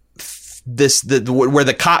like where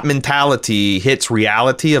the cop mentality hits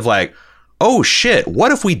reality of like, oh shit,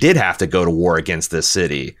 what if we did have to go to war against this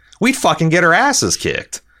city? We'd fucking get our asses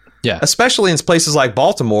kicked. Yeah. Especially in places like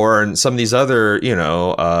Baltimore and some of these other, you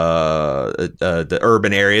know, the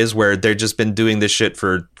urban areas where they've just been doing this shit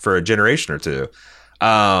for a generation or two.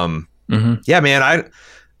 Yeah, man,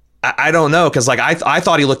 I don't know, because like I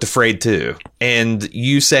thought he looked afraid too, and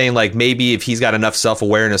you saying like maybe if he's got enough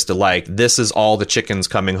self-awareness to like, this is all the chickens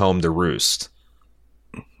coming home to roost.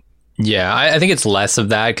 Yeah, I think it's less of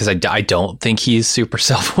that, because I don't think he's super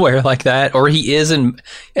self-aware like that, or he is in,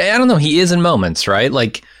 I don't know, he is in moments, right?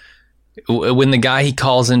 Like when the guy he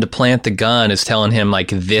calls in to plant the gun is telling him like,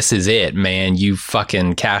 this is it, man, you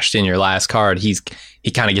fucking cashed in your last card. He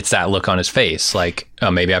kind of gets that look on his face, like,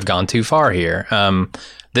 oh, maybe I've gone too far here.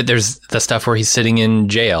 That there's the stuff where he's sitting in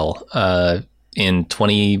jail in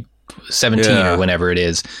 2014 17 or whenever it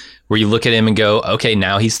is, where you look at him and go, okay,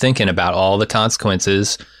 now he's thinking about all the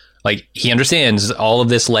consequences. Like, he understands all of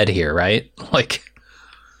this led here, right? Like,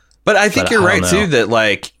 but I think you're right too, that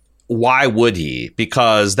like, why would he?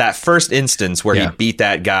 Because that first instance where he beat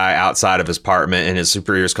that guy outside of his apartment and his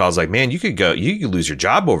superiors calls like, man, you could lose your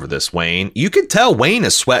job over this, Wayne. You could tell Wayne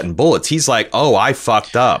is sweating bullets. He's like, oh, I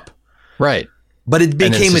fucked up. Right. But it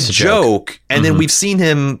became a joke. And then we've seen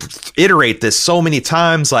him iterate this so many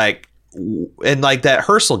times, like, and like that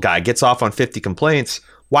Herschel guy gets off on 50 complaints.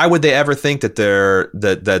 Why would they ever think that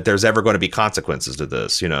that there's ever going to be consequences to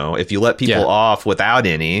this? You know, if you let people off without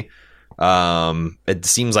any, it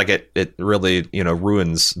seems like it really, you know,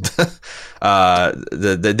 ruins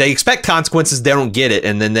they expect consequences, they don't get it,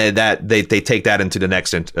 and then they take that into the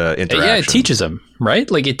next interaction. Yeah, it teaches them, right?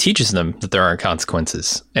 Like, it teaches them that there aren't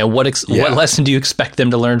consequences. And what lesson do you expect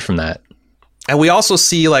them to learn from that? And we also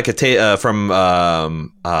see like from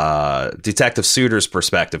Detective Suiter's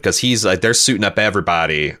perspective, because he's like, they're suiting up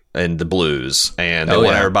everybody in the Blues, and they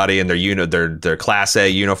want everybody in their Class A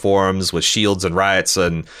uniforms with shields and riots,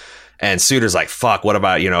 and Suiter's like, fuck, what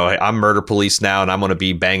about, you know, I'm murder police now and I'm going to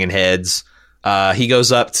be banging heads. He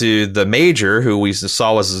goes up to the major, who we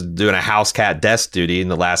saw was doing a house cat desk duty in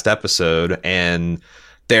the last episode, and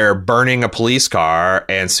they're burning a police car,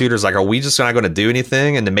 and Suiter's like, are we just not going to do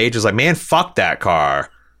anything? And the major's like, man, fuck that car.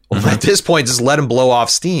 Well, at this point, just let him blow off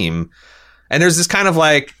steam. And there's this kind of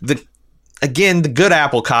like, the good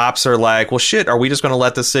Apple cops are like, well, shit, are we just going to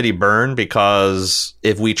let the city burn? Because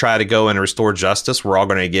if we try to go and restore justice, we're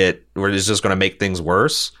just going to make things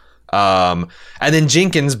worse. And then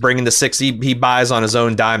Jenkins, bringing the he buys on his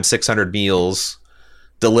own dime 600 meals,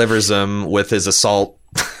 delivers them with his assault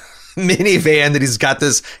minivan that he's got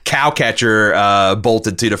this cow catcher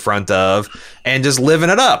bolted to the front of, and just living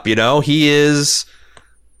it up. You know, he is,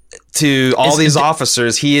 to all these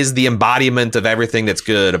officers, he is the embodiment of everything that's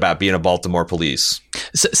good about being a Baltimore police.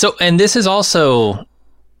 So and this is also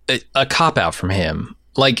a cop out from him.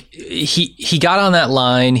 Like, he got on that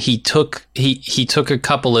line, he took a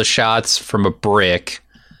couple of shots from a brick,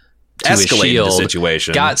 escalated the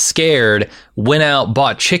situation, got scared, went out,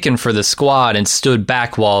 bought chicken for the squad, and stood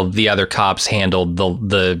back while the other cops handled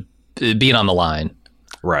the being on the line.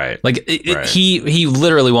 Right. Like, he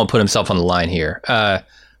literally won't put himself on the line here.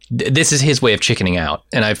 This is his way of chickening out,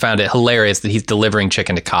 and I found it hilarious that he's delivering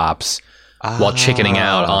chicken to cops while chickening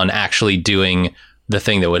out on actually doing the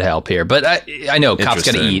thing that would help here. But I know cops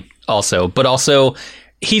got to eat also, but also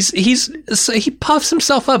he puffs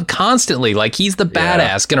himself up constantly, like he's the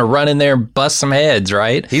badass gonna run in there and bust some heads,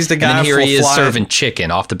 right? He's the guy, and then here he is serving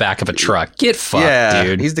chicken off the back of a truck. Get fucked,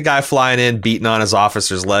 dude. He's the guy flying in, beating on his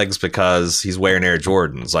officer's legs because he's wearing Air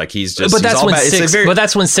Jordans. Like, he's just. But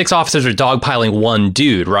that's when six officers are dogpiling one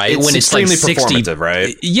dude, right? It's when it's extremely like 60, performative,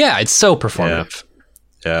 right? Yeah, it's so performative.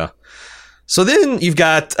 Yeah. So then you've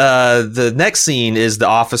got the next scene is the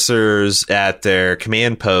officers at their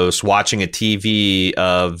command post watching a TV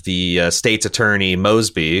of the state's attorney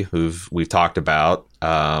Mosby, who we've talked about,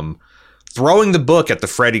 throwing the book at the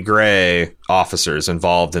Freddie Gray officers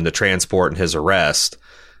involved in the transport and his arrest.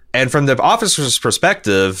 And from the officer's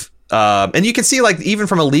perspective, and you can see, like, even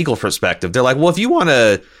from a legal perspective, they're like, well, if you want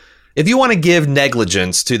to give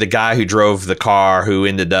negligence to the guy who drove the car who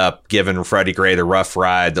ended up giving Freddie Gray the rough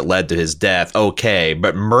ride that led to his death, okay.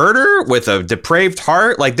 But murder with a depraved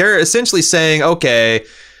heart, like, they're essentially saying, okay,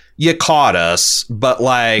 you caught us, but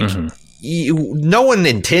like, no one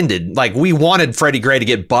intended, like, we wanted Freddie Gray to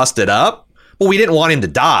get busted up, but we didn't want him to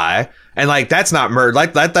die. And like, that's not murder.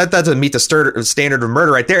 Like, that doesn't meet the standard of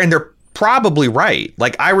murder right there. And they're probably right.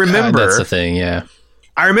 Like, I remember. That's the thing, yeah.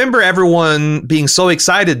 I remember everyone being so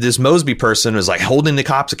excited this Mosby person was like holding the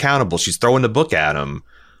cops accountable. She's throwing the book at them.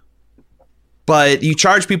 But you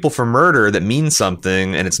charge people for murder that means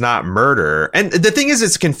something, and it's not murder. And the thing is,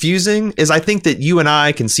 it's confusing, is I think that you and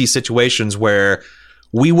I can see situations where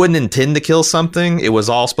we wouldn't intend to kill something. It was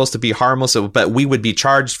all supposed to be harmless, but we would be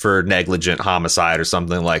charged for negligent homicide or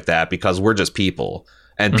something like that because we're just people.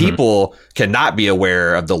 And people cannot be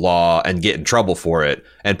aware of the law and get in trouble for it.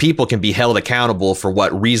 And people can be held accountable for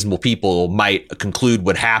what reasonable people might conclude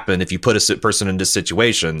would happen if you put a person in this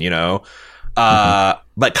situation, you know?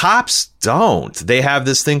 But cops don't. They have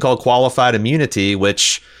this thing called qualified immunity,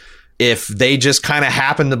 which if they just kind of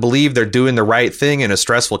happen to believe they're doing the right thing in a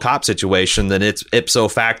stressful cop situation, then it's ipso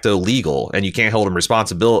facto legal. And you can't hold them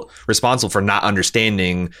responsible for not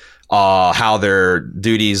understanding how their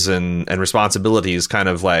duties and responsibilities kind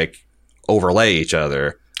of like overlay each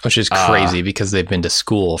other. Which is crazy because they've been to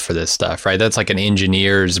school for this stuff, right? That's like an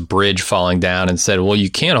engineer's bridge falling down and said, well, you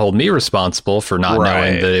can't hold me responsible for not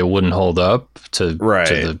knowing that it wouldn't hold up to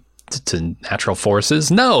the to natural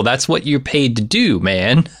forces. No, that's what you're paid to do,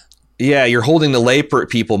 man. Yeah, you're holding the lay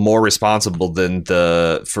people more responsible than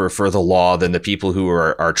for the law than the people who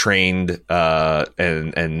are trained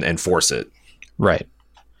and enforce it. Right.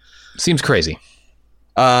 Seems crazy.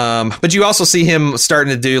 But you also see him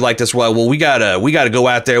starting to do like this. Well, we gotta go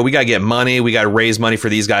out there. We gotta get money. We gotta raise money for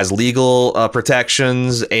these guys' legal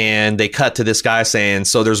protections. And they cut to this guy saying,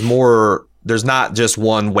 so there's more. There's not just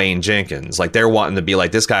one Wayne Jenkins. Like, they're wanting to be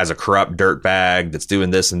like, this guy's a corrupt dirtbag that's doing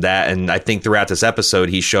this and that. And I think throughout this episode,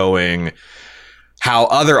 he's showing how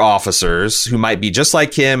other officers who might be just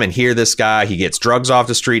like him and hear this guy, he gets drugs off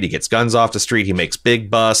the street, he gets guns off the street, he makes big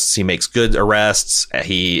busts, he makes good arrests,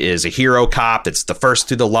 he is a hero cop that's the first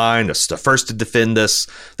to the line, that's the first to defend us,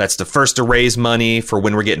 that's the first to raise money for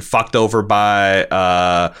when we're getting fucked over by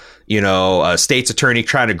a state's attorney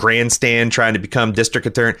trying to grandstand, trying to become district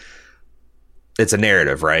attorney. It's a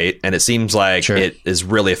narrative, right? And it seems like It is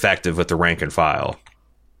really effective with the rank and file.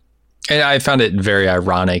 And I found it very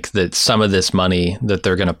ironic that some of this money that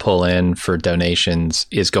they're going to pull in for donations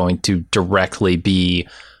is going to directly be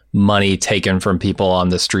money taken from people on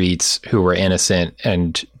the streets who were innocent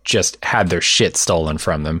and just had their shit stolen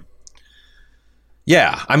from them.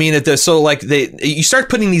 Yeah, I mean, you start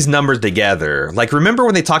putting these numbers together. Like, remember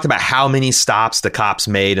when they talked about how many stops the cops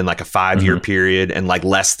made in like a 5-year period, and like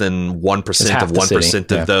less than 1% of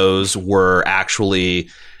 1% of those were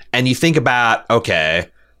actually. And you think about, okay,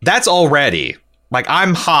 that's already like,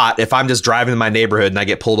 I'm hot if I'm just driving in my neighborhood and I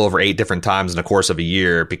get pulled over 8 different times in the course of a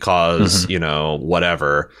year because,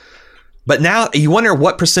 whatever. But now you wonder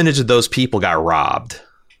what percentage of those people got robbed.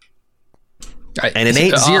 And it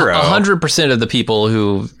ain't zero. 100% of the people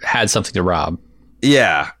who had something to rob.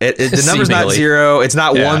 Yeah, the number's not zero. It's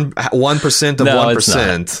not 1% of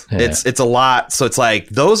 1%. It's a lot. So it's like,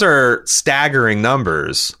 those are staggering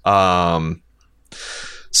numbers.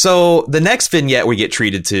 So the next vignette we get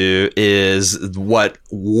treated to is what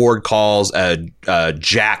Ward calls a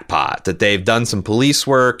jackpot, that they've done some police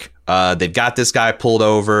work. They've got this guy pulled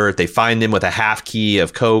over. They find him with a half key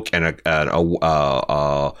of coke and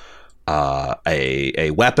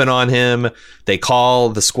a weapon on him. They call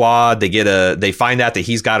the squad. They find out that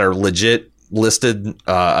he's got a legit listed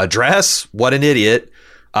address. What an idiot.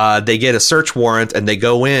 They get a search warrant and they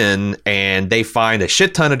go in and they find a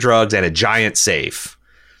shit ton of drugs and a giant safe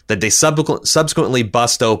that they subsequently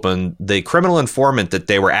bust open. The criminal informant that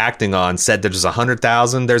they were acting on said there's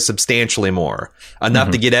 100,000. There's substantially more,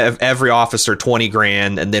 enough to get every officer 20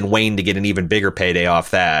 grand, and then Wayne to get an even bigger payday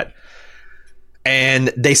off that.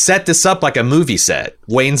 And they set this up like a movie set.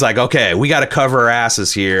 Wayne's like, okay, we got to cover our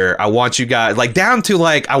asses here. I want you guys, like, down to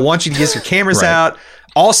like, I want you to get your cameras out,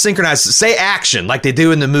 all synchronized, say action like they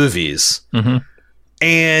do in the movies.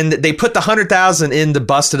 And they put the 100,000 in the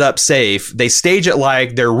busted up safe. They stage it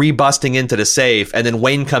like they're rebusting into the safe. And then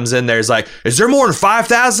Wayne comes in there. He's like, is there more than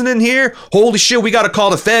 5,000 in here? Holy shit, we got to call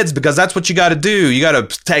the feds because that's what you got to do. You got to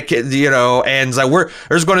take it, and it's like, we're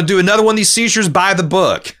just going to do another one of these seizures by the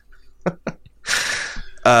book.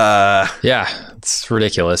 Yeah, it's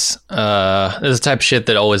ridiculous. This is the type of shit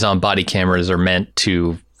that always on body cameras are meant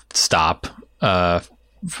to stop.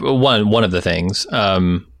 One of the things,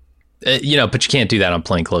 but you can't do that on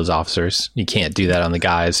plainclothes officers. You can't do that on the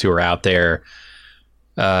guys who are out there.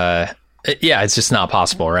 It's just not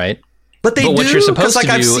possible, right? But they do. What you're supposed to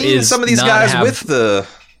do I've seen is some of these guys with the.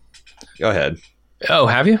 Go ahead. Oh,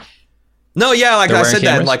 have you? No, yeah, like I said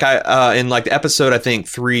cameras? that, in like episode, I think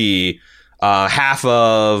 3, half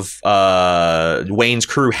of Wayne's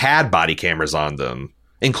crew had body cameras on them,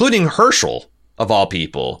 including Herschel of all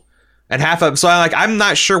people, and I'm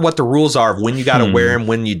not sure what the rules are of when you got to wear them,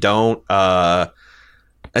 when you don't. And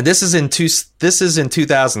this is in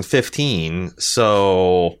 2015,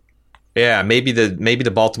 so yeah, maybe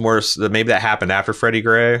the Baltimore, maybe that happened after Freddie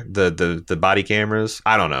Gray, the body cameras.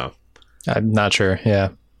 I don't know. I'm not sure. Yeah.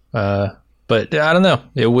 But I don't know.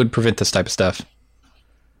 It would prevent this type of stuff,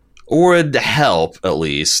 or would help at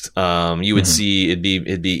least. You would see it'd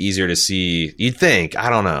be easier to see. You'd think. I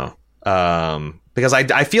don't know. Because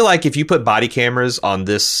I feel like if you put body cameras on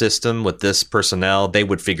this system with this personnel, they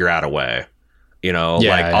would figure out a way.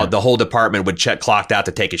 The whole department would check clocked out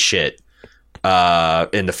to take a shit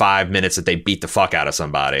in the 5 minutes that they beat the fuck out of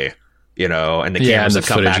somebody. And the cameras would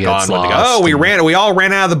come back on when they go, we all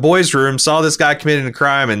ran out of the boys' room, saw this guy committing a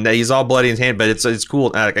crime, and he's all bloody in his hand, but it's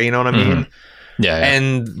cool. You know what I mean? Yeah.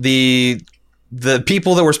 And the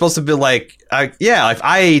people that were supposed to be like, if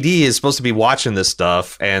IAD is supposed to be watching this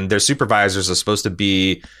stuff and their supervisors are supposed to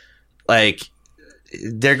be like,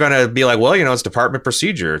 they're going to be like, well, it's department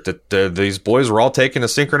procedure that these boys were all taking a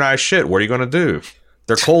synchronized shit. What are you going to do?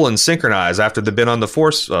 their colons synchronized after they've been on the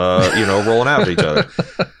force, rolling out at each other.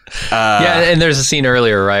 And there's a scene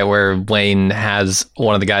earlier, right, where Wayne has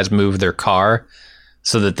one of the guys move their car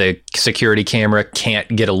so that the security camera can't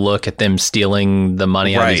get a look at them stealing the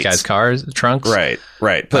money out of these guys' cars, trunks. Right.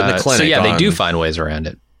 Putting the clinic So they do find ways around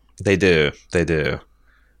it. They do.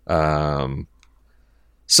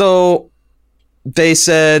 So they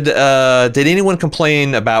said, did anyone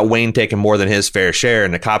complain about Wayne taking more than his fair share?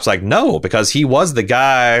 And the cop's like, no, because he was the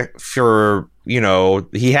guy for,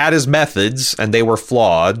 he had his methods and they were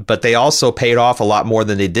flawed, but they also paid off a lot more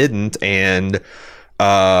than they didn't. And,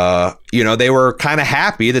 they were kind of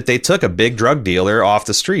happy that they took a big drug dealer off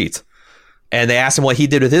the street. And they asked him what he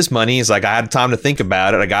did with his money. He's like, I had time to think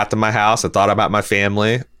about it. I got to my house. I thought about my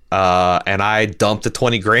family. And I dumped the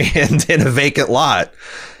 20 grand in a vacant lot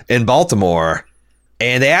in Baltimore.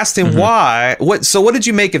 And they asked him why. What did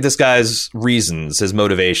you make of this guy's reasons, his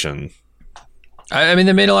motivation? I mean,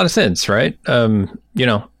 they made a lot of sense, right?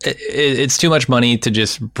 It's too much money to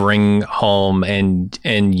just bring home and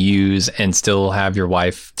use and still have your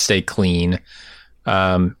wife stay clean.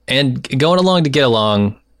 And going along to get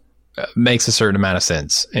along makes a certain amount of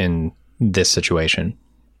sense in this situation.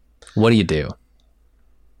 What do you do?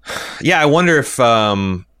 Yeah, I wonder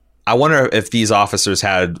if these officers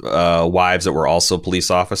had wives that were also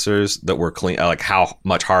police officers that were clean. Like, how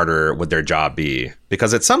much harder would their job be?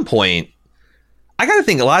 Because at some point, I got to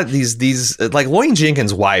think a lot of these like Wayne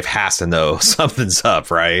Jenkins' wife has to know something's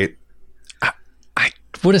up, right? I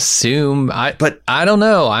would assume, but I don't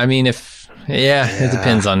know. I mean, it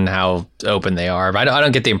depends on how open they are. But I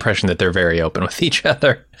don't get the impression that they're very open with each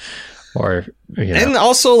other. Or, And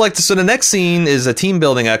also, so the next scene is a team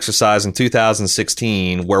building exercise in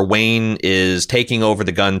 2016 where Wayne is taking over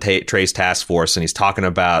the gun trace task force, and he's talking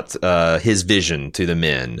about his vision to the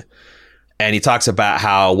men. And he talks about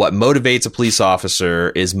how what motivates a police officer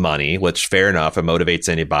is money, which fair enough, it motivates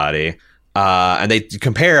anybody. And they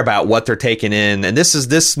compare about what they're taking in. And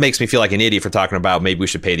this makes me feel like an idiot for talking about maybe we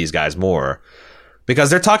should pay these guys more. Because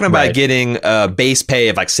they're talking about getting a base pay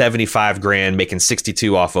of like 75 grand, making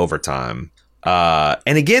 62 off overtime.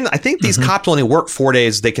 And again, I think these cops only work 4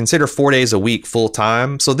 days. They consider 4 days a week full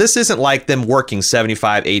time. So this isn't like them working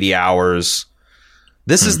 75, 80 hours.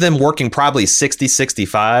 This is them working probably 60,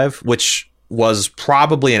 65, which was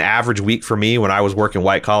probably an average week for me when I was working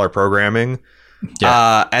white collar programming.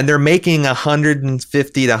 Yeah. And they're making $150,000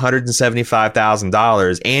 to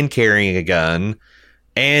 $175,000 and carrying a gun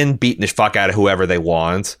and beating the fuck out of whoever they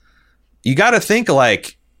want. You got to think,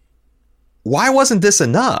 like, why wasn't this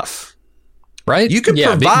enough? Right? You could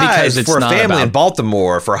provide for a family in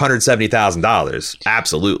Baltimore for $170,000.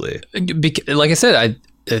 Absolutely. Like I said,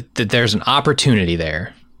 there's an opportunity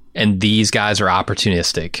there, and these guys are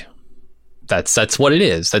opportunistic. That's what it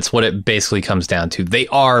is. That's what it basically comes down to. They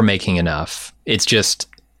are making enough. It's just,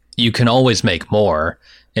 you can always make more.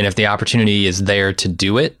 And if the opportunity is there to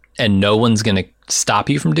do it and no one's going to stop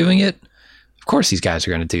you from doing it, of course these guys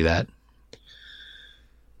are going to do that.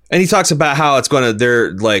 And he talks about how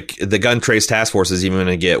they're like, the gun trace task force is even going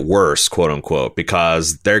to get worse, quote unquote,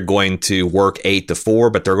 because they're going to work 8 to 4,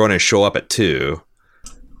 but they're going to show up at 2.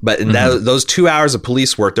 But in those 2 hours of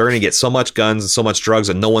police work, they're going to get so much guns and so much drugs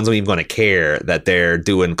that no one's even going to care that they're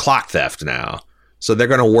doing clock theft now. So they're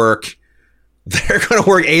going to work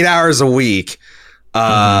 8 hours a week,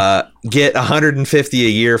 get $150 a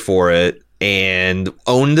year for it, and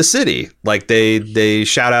own the city. Like they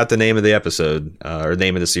shout out the name of the episode or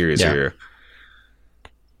name of the series here.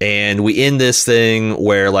 And we end this thing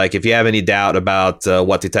where, like, if you have any doubt about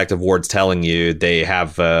what Detective Ward's telling you, they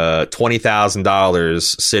have $20,000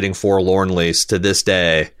 sitting forlornly to this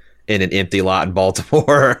day in an empty lot in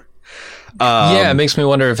Baltimore. It makes me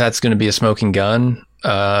wonder if that's going to be a smoking gun.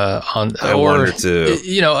 I wonder too.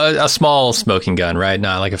 A small smoking gun, right?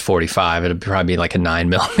 Not like a 45. It'd probably be like a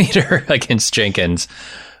 9mm against Jenkins.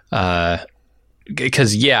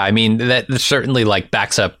 Because that certainly like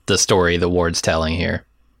backs up the story that Ward's telling here.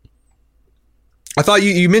 I thought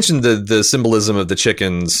you mentioned the symbolism of the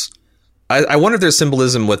chickens. I wonder if there's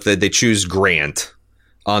symbolism with they choose Grant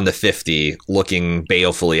on the 50 looking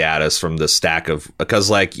balefully at us from the stack of, because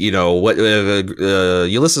Ulysses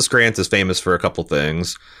Grant is famous for a couple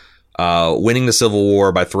things. Winning the Civil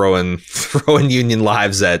War by throwing Union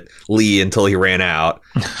lives at Lee until he ran out.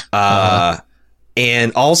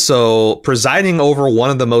 And also presiding over one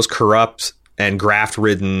of the most corrupt and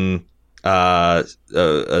graft-ridden parts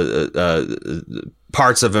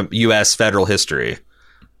of U.S. federal history.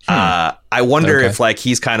 I wonder if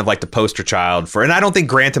he's kind of like the poster child for, and I don't think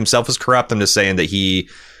Grant himself is corrupt. I'm just saying that he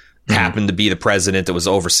happened to be the president that was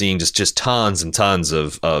overseeing just tons and tons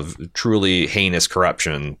of truly heinous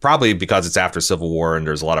corruption, probably because it's after Civil War and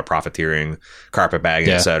there's a lot of profiteering, carpetbagging,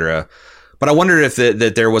 etc. But I wondered if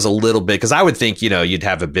that there was a little bit, because I would think, you'd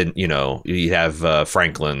have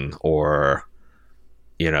Franklin or,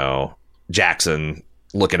 Jackson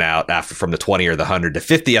looking out after from the 20 or the 100 to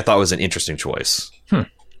 50. I thought was an interesting choice.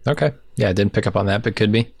 Okay. Yeah, I didn't pick up on that, but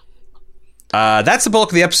could be. That's the bulk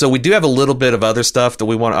of the episode. We do have a little bit of other stuff that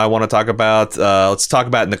I want to talk about. Let's talk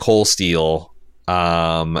about Nicole Steele.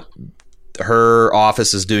 Her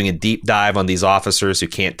office is doing a deep dive on these officers who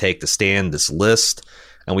can't take the stand, this list.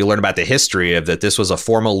 And we learn about the history of that. This was a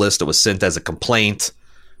formal list that was sent as a complaint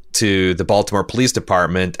to the Baltimore Police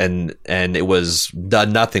Department, and it was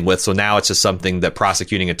done nothing with. So now it's just something that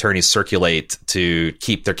prosecuting attorneys circulate to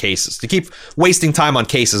keep their cases, to keep wasting time on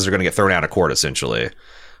cases that are going to get thrown out of court, essentially.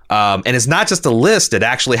 And it's not just a list. It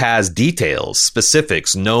actually has details,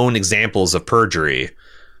 specifics, known examples of perjury.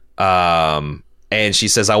 And she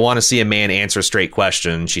says, I want to see a man answer a straight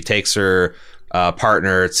question. She takes her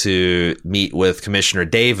partner to meet with Commissioner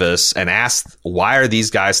Davis and asks, why are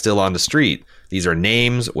these guys still on the street? These are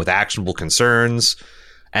names with actionable concerns.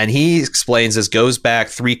 And he explains this goes back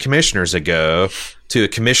 3 commissioners ago to a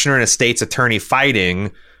commissioner and a state's attorney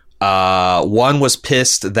fighting. One was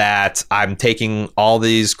pissed that I'm taking all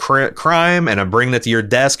these crime and I'm bringing it to your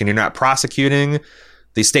desk and you're not prosecuting.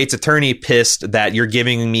 The state's attorney pissed that you're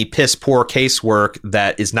giving me piss poor casework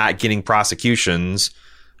that is not getting prosecutions.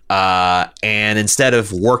 And instead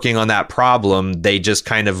of working on that problem, they just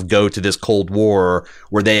kind of go to this Cold War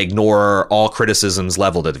where they ignore all criticisms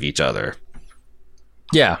leveled at each other.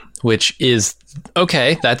 Yeah, which is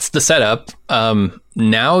okay. That's the setup.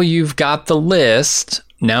 Now you've got the list.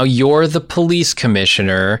 Now you're the police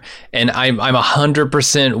commissioner, and I'm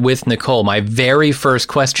 100% with Nicole. My very first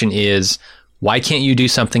question is, why can't you do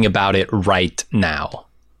something about it right now?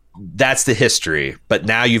 That's the history, but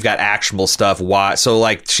now you've got actionable stuff. Why? So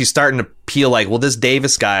like she's starting to peel like, well, this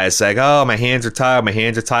Davis guy is like, oh, my hands are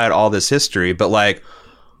tied, all this history. But like,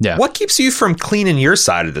 what keeps you from cleaning your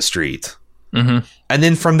side of the street? Mm-hmm. And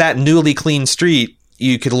then from that newly clean street,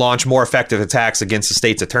 you could launch more effective attacks against the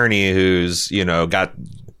state's attorney who's, got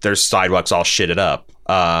their sidewalks all shitted up.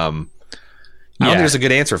 I don't think there's a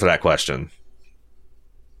good answer for that question.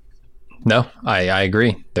 No, I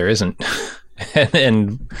agree. There isn't.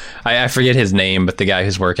 And I forget his name, but the guy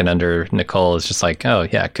who's working under Nicole is just like, oh,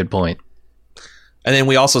 yeah, good point. And then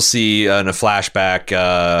we also see in a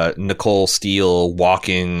flashback, Nicole Steele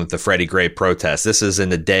walking the Freddie Gray protest. This is in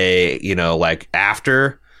the day, like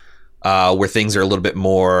after, where things are a little bit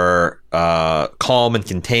more calm and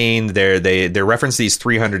contained. They reference these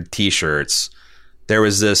 300 T-shirts. There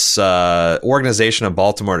was this organization in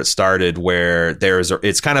Baltimore that started where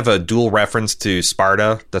it's kind of a dual reference to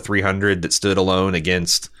Sparta, the 300 that stood alone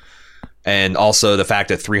against, and also the fact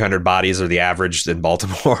that 300 bodies are the average in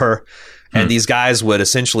Baltimore. And these guys would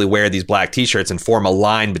essentially wear these black T-shirts and form a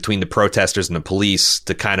line between the protesters and the police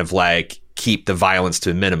to kind of like keep the violence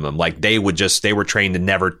to a minimum. Like they were trained to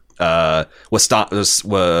never respond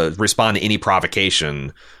to any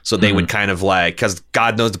provocation. So they would kind of like, because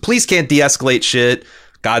God knows the police can't de-escalate shit.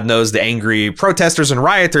 God knows the angry protesters and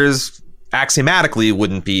rioters axiomatically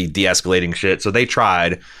wouldn't be de-escalating shit. So they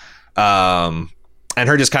tried. And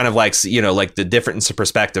her just kind of like, like the difference of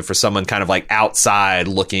perspective for someone kind of like outside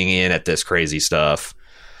looking in at this crazy stuff.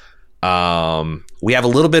 We have a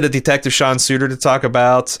little bit of Detective Sean Suiter to talk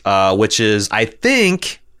about, which is, I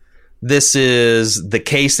think this is the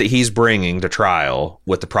case that he's bringing to trial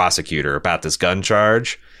with the prosecutor about this gun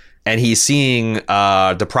charge. And he's seeing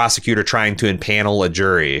the prosecutor trying to impanel a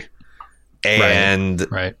jury. And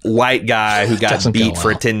white guy who got beat for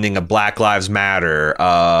attending a Black Lives Matter,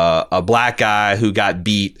 a black guy who got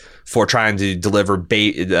beat for trying to deliver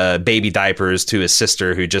baby diapers to his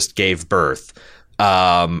sister who just gave birth.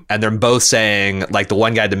 And they're both saying, like the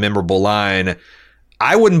one guy had the memorable line,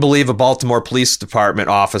 I wouldn't believe a Baltimore Police Department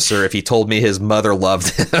officer if he told me his mother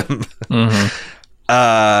loved him. Mm-hmm.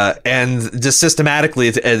 And just systematically,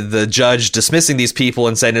 the judge dismissing these people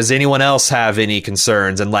and saying, does anyone else have any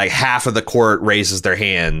concerns? And like half of the court raises their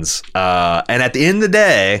hands. And at the end of the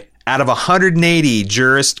day, out of 180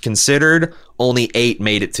 jurists considered, only 8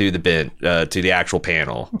 made it to the actual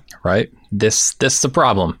panel. Right. This is the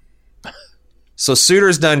problem. So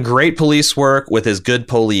Suiter's done great police work with his good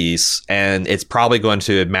police, and it's probably going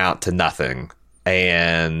to amount to nothing.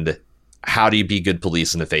 And how do you be good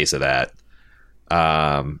police in the face of that?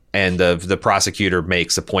 And the prosecutor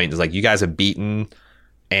makes a point, is like, you guys have beaten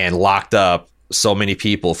and locked up so many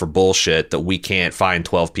people for bullshit that we can't find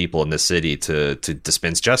 12 people in this city to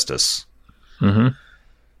dispense justice. Mm-hmm.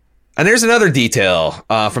 And there's another detail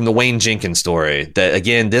from the Wayne Jenkins story that,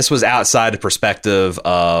 again, this was outside the perspective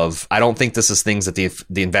of, I don't think this is things that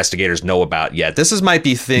the investigators know about yet. Might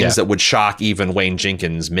be things that would shock even Wayne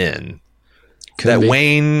Jenkins' men.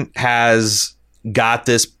 Wayne has got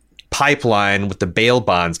this pipeline with the bail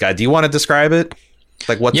bonds guy. Do you want to describe it?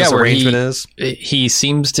 Like what this arrangement is? He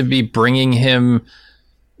seems to be bringing him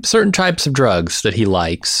certain types of drugs that he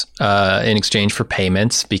likes in exchange for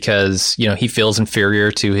payments because, he feels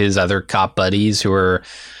inferior to his other cop buddies who are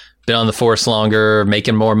been on the force longer,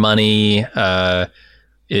 making more money, doing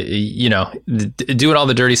all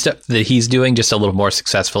the dirty stuff that he's doing just a little more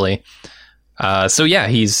successfully.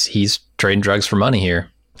 He's trading drugs for money here.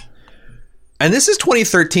 And this is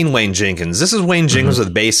 2013 Wayne Jenkins. This is Wayne Jenkins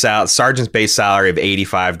with sergeant's base salary of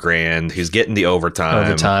 $85,000, who's getting the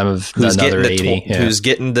overtime of another 80, who's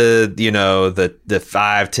getting the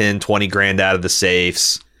 5, 10, 20 grand out of the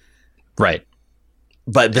safes. Right.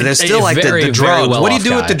 But there's still like the drugs. What do you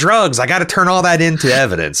do with the drugs? I got to turn all that into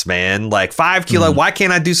evidence, man. Like 5 kilo. Why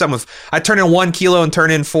can't I do something with, I turn in 1 kilo and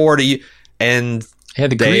turn in 4 to you? And the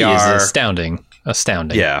degree is astounding.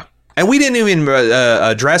 Yeah. And we didn't even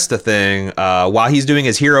address the thing while he's doing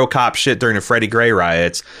his hero cop shit during the Freddie Gray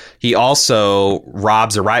riots. He also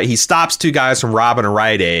robs a Rite. He stops 2 guys from robbing a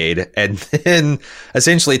Rite Aid, and then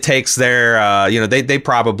essentially takes their. They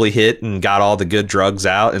probably hit and got all the good drugs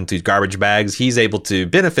out into garbage bags. He's able to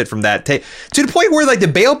benefit from that to the point where like the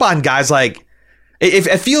bail bond guys like.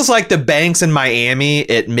 It feels like the banks in Miami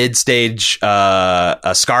at mid-stage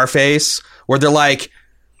Scarface, where they're like,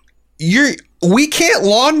 we can't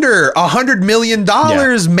launder $100 million,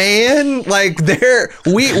 man. Like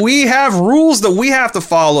we have rules that we have to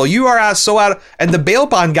follow. You are out. And the bail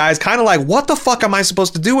bond guy is kind of like, what the fuck am I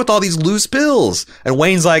supposed to do with all these loose pills? And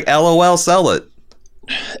Wayne's like, LOL, sell it.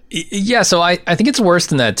 Yeah, so I think it's worse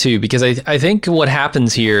than that too, because I think what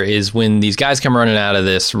happens here is when these guys come running out of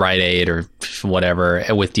this Rite Aid or whatever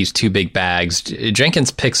with these 2 big bags,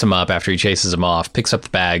 Jenkins picks them up after he chases them off, picks up the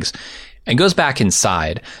bags, and goes back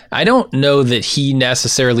inside. I don't know that he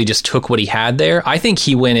necessarily just took what he had there. I think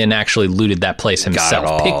he went in and actually looted that place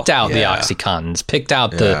himself, picked out the OxyContins, picked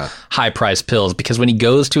out the high-priced pills, because when he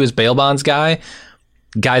goes to his bail bonds guy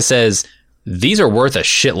says, these are worth a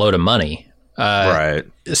shitload of money. Right.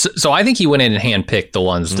 So I think he went in and handpicked the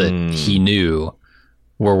ones that he knew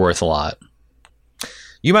were worth a lot.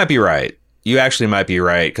 You might be right. You actually might be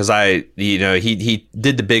right, because he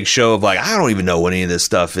did the big show of like, I don't even know what any of this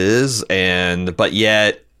stuff is, but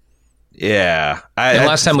yet, yeah. And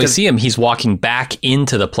last time we see him, he's walking back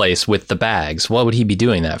into the place with the bags. What would he be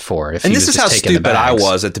doing that for? And this is how stupid I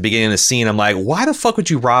was at the beginning of the scene. I'm like, why the fuck would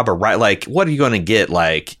you rob like, what are you going to get?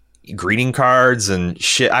 Like greeting cards and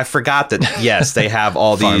shit. I forgot that, yes, they have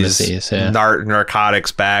all these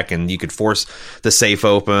narcotics back, and you could force the safe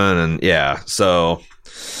open, and so.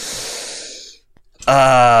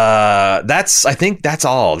 I think that's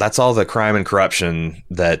all the crime and corruption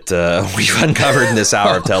that we've uncovered in this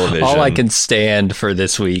hour of television. All I can stand for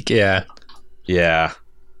this week. Yeah.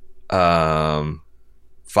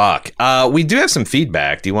 Fuck. We do have some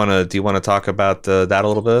feedback. Do you want to talk about that a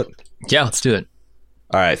little bit? Yeah, let's do it.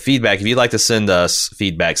 All right, feedback. If you'd like to send us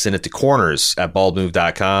feedback, send it to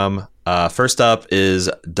corners@baldmove.com. First up is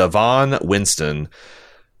Devon Winston.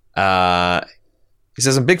 He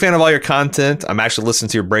says, I'm a big fan of all your content. I'm actually listening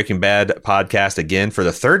to your Breaking Bad podcast again for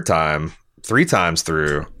the 3rd time, 3 times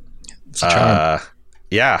through. Back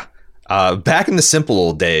in the simple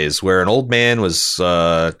old days where an old man was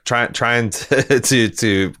trying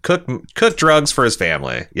to cook drugs for his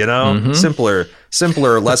family,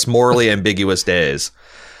 simpler, less morally ambiguous days.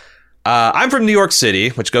 I'm from New York City,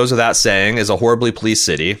 which goes without saying is a horribly policed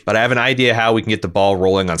city, but I have an idea how we can get the ball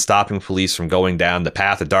rolling on stopping police from going down the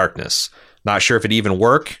path of darkness. Not sure if it even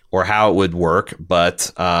work or how it would work,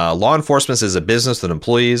 but law enforcement is a business with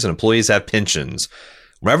employees, and employees have pensions.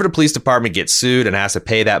 Whenever the police department gets sued and has to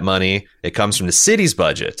pay that money, it comes from the city's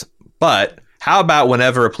budget. But how about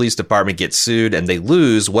whenever a police department gets sued and they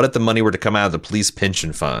lose, what if the money were to come out of the police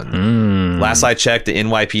pension fund? Last I checked, the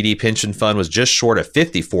NYPD pension fund was just short of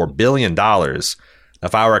 $54 billion.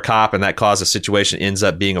 If I were a cop and that cause of situation ends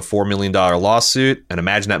up being a $4 million lawsuit, and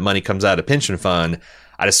imagine that money comes out of the pension fund,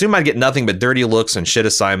 I'd assume I'd get nothing but dirty looks and shit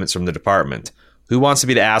assignments from the department. Who wants to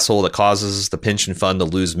be the asshole that causes the pension fund to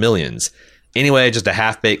lose millions? Anyway, just a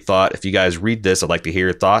half-baked thought. If you guys read this, I'd like to hear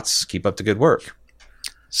your thoughts. Keep up the good work.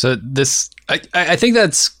 So I think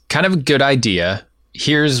that's kind of a good idea.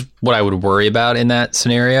 Here's what I would worry about in that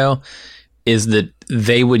scenario is that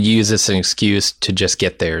they would use this as an excuse to just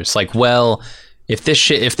get theirs. Like, well, if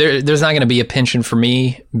there's not going to be a pension for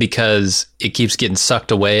me because it keeps getting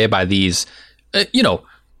sucked away by these,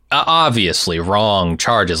 obviously wrong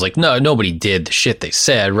charges. Like, no, nobody did the shit they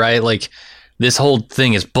said, right? Like, this whole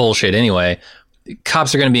thing is bullshit anyway.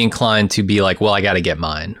 Cops are going to be inclined to be like, well, I got to get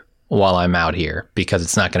mine while I'm out here because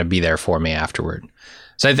it's not going to be there for me afterward.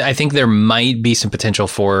 So I think there might be some potential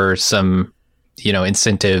for some,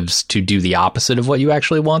 incentives to do the opposite of what you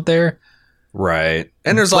actually want there. Right.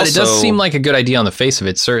 And it does seem like a good idea on the face of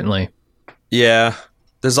it, certainly. Yeah.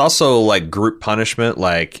 There's also like group punishment.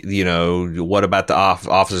 Like, what about the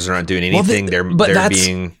officers are not doing anything? They're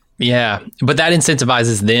being... Yeah, but that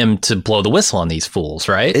incentivizes them to blow the whistle on these fools,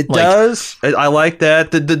 right? It does. I like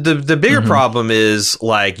that. The bigger problem is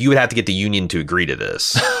like you would have to get the union to agree to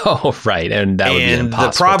this. Oh, right, and that would be an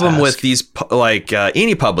impossible the problem task. with these,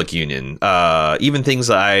 any public union, even things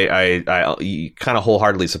that I kind of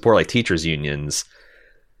wholeheartedly support, like teachers unions.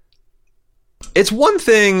 It's one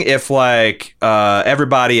thing if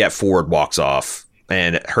everybody at Ford walks off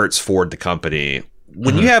and it hurts Ford the company.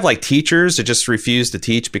 When you have like teachers that just refuse to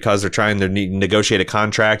teach because they're trying to negotiate a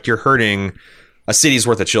contract, you're hurting a city's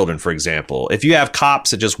worth of children, for example. If you have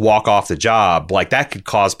cops that just walk off the job, like that could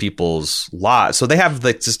cause people's lives. So they have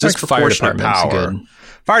this disproportionate power.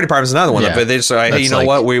 Fire department's another one, but they just say, hey, you know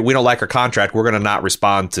what? We don't like our contract. We're going to not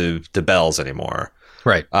respond to bells anymore.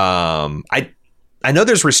 Right. I know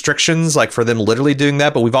there's restrictions like for them literally doing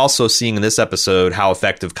that, but we've also seen in this episode how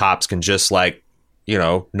effective cops can just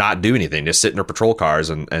not do anything, just sit in their patrol cars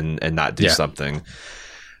and not do something.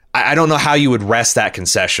 I don't know how you would wrest that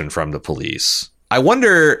concession from the police. I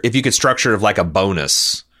wonder if you could structure it like a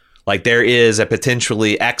bonus. Like there is a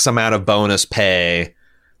potentially X amount of bonus pay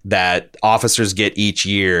that officers get each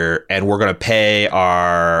year, and we're going to pay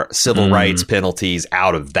our civil rights penalties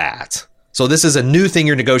out of that. So this is a new thing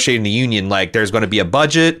you're negotiating the union. Like there's going to be a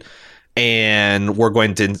budget, and we're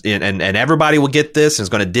going to, and everybody will get this, and it's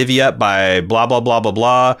going to divvy up by blah, blah, blah, blah,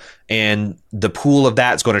 blah. And the pool of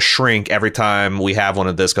that's going to shrink every time we have one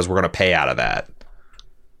of this because we're going to pay out of that.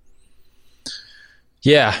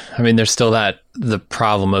 Yeah. I mean, there's still the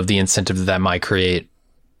problem of the incentive that might create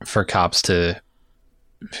for cops to,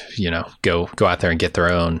 go out there and get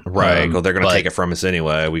their own. Right. Well, they're going to take it from us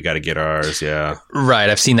anyway. We got to get ours. Yeah. Right.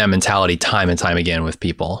 I've seen that mentality time and time again with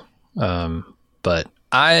people. But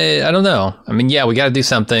I don't know. I mean, yeah, we got to do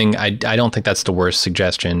something. I don't think that's the worst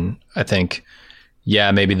suggestion. I think,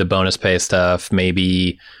 maybe the bonus pay stuff,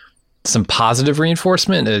 maybe some positive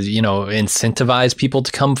reinforcement, incentivize people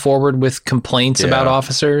to come forward with complaints about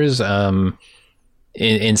officers,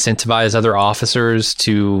 incentivize other officers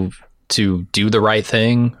to do the right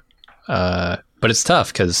thing. But it's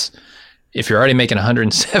tough because if you're already making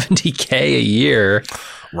 $170K a year,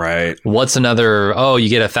 right? What's another? You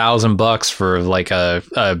get $1,000 for like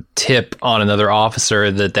a tip on another officer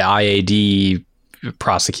that the IAD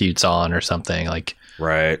prosecutes on or something, like,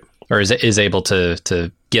 right? Or is able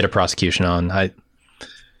to get a prosecution on. I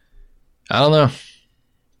don't know.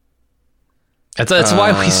 That's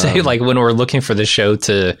why we say, like, when we're looking for the show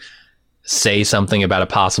to say something about a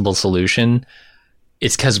possible solution,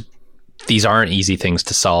 it's because these aren't easy things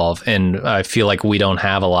to solve, and I feel like we don't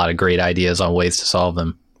have a lot of great ideas on ways to solve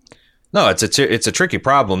them. No, it's a tricky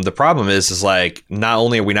problem. The problem is like, not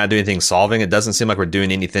only are we not doing anything solving, it doesn't seem like we're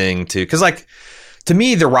doing anything because, like, to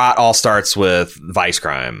me, the rot all starts with vice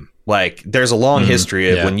crime. Like, there's a long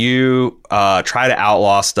history of when you try to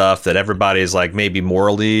outlaw stuff that everybody's like maybe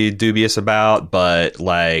morally dubious about, but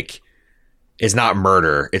like, it's not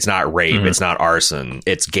murder, it's not rape, it's not arson,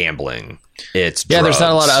 it's gambling, it's drugs. There's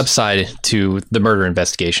not a lot of upside to the murder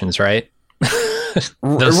investigations, right?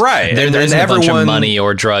 Right. There isn't a bunch of money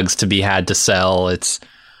or drugs to be had to sell. It's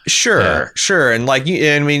sure, and like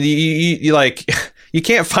you like. You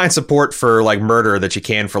can't find support for like murder that you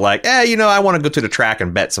can for like, I want to go to the track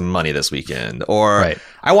and bet some money this weekend, or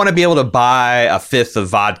I want to be able to buy a fifth of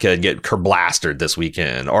vodka and get kerblastered this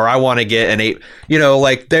weekend, or I want to get an 8.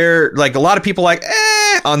 Like they're like a lot of people like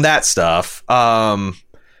on that stuff. And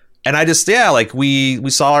I just like we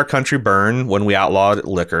saw our country burn when we outlawed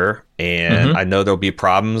liquor, and I know there'll be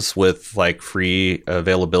problems with like free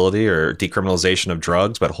availability or decriminalization of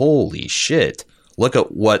drugs, but holy shit. Look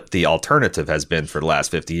at what the alternative has been for the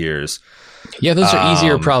last 50 years. Yeah, those are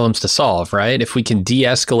easier problems to solve, right? If we can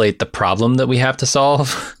de-escalate the problem that we have to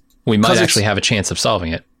solve, we might actually have a chance of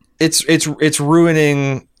solving it. It's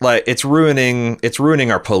ruining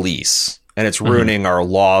our police, and it's ruining our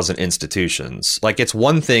laws and institutions. Like, it's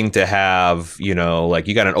one thing to have, like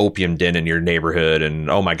you got an opium den in your neighborhood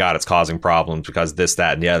and, oh my God, it's causing problems because this,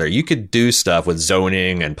 that, and the other. You could do stuff with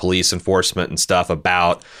zoning and police enforcement and stuff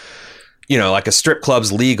about, like a strip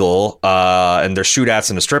club's legal and there's shootouts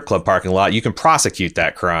in a strip club parking lot, you can prosecute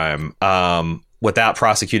that crime. without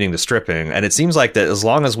prosecuting the stripping. And it seems like that as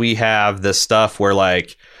long as we have this stuff where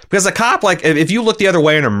like, because a cop, like if you look the other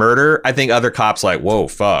way in a murder, I think other cops like, whoa,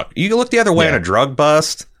 fuck. You can look the other way in a drug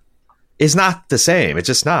bust. It's not the same. It's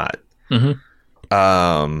just not.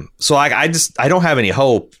 So I don't have any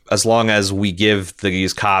hope as long as we give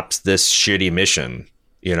these cops this shitty mission,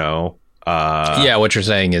 you know? What you're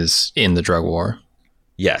saying is in the drug war.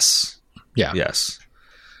 Yes. Yeah. Yes.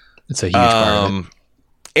 It's a huge part of it.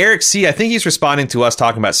 Eric C., I think he's responding to us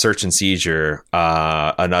talking about search and seizure,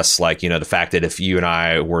 and us, like, you know, the fact that if you and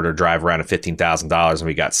I were to drive around at $15,000 and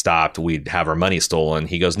we got stopped, we'd have our money stolen.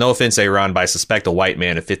 He goes, no offense, Aaron, but I suspect a white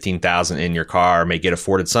man of $15,000 in your car may get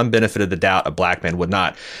afforded some benefit of the doubt a black man would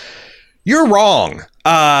not. You're wrong.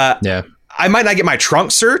 I might not get my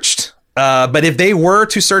trunk searched, but if they were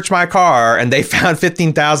to search my car and they found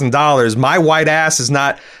 $15,000, my white ass is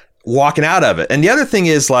not walking out of it. And the other thing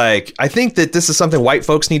is, like, I think that this is something white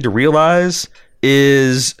folks need to realize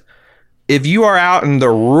is if you are out in the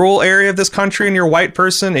rural area of this country and you're a white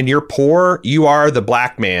person and you're poor, you are the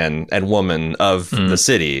black man and woman of the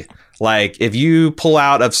city. Like, if you pull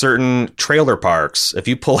out of certain trailer parks, if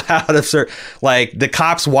you pull out of certain, like, the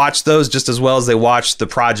cops watch those just as well as they watch the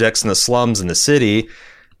projects and the slums in the city.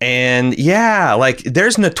 And yeah, like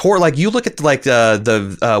there's like you look at like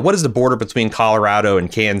the what is the border between Colorado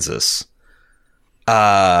and Kansas?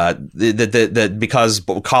 Because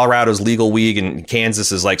Colorado's legal weed and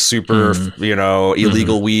Kansas is like super, you know,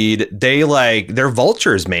 illegal weed. They're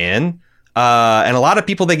vultures, man. And a lot of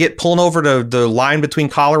people, they get pulling over to the line between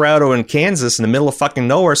Colorado and Kansas in the middle of fucking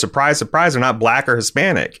nowhere. Surprise, surprise, they're not black or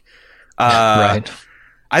Hispanic. Right.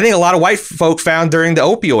 I think a lot of white folk found during the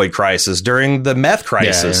opioid crisis, during the meth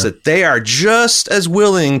crisis, that they are just as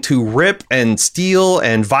willing to rip and steal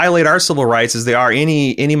and violate our civil rights as they are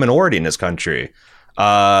any minority in this country.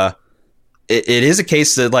 It is a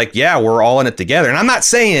case that, like, yeah, we're all in it together. And I'm not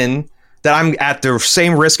saying that I'm at the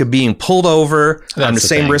same risk of being pulled over. I'm the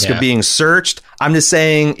same risk of being searched. I'm just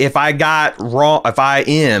saying if I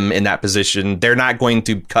am in that position, they're not going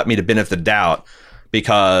to cut me to benefit of the doubt.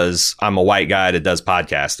 Because I'm a white guy that does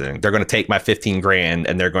podcasting. They're going to take my $15,000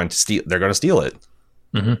 and they're going to steal it.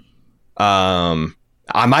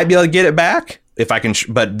 I might be able to get it back if I can,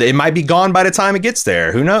 but it might be gone by the time it gets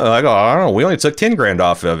there. Who knows? I go, I don't know. We only took $10,000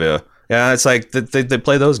 off of you. Yeah, it's like they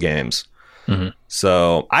play those games.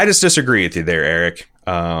 So I just disagree with you there, Eric.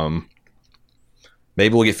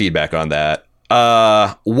 Maybe we'll get feedback on that.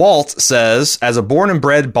 Walt says, as a born and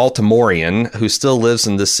bred Baltimorean who still lives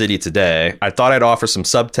in this city today, I thought I'd offer some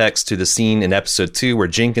subtext to the scene in episode 2 where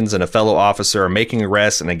Jenkins and a fellow officer are making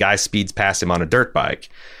arrests and a guy speeds past him on a dirt bike.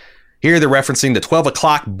 Here they're referencing the 12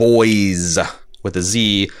 o'clock boys with a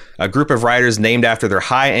Z, a group of riders named after their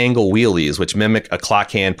high angle wheelies, which mimic a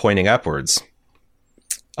clock hand pointing upwards.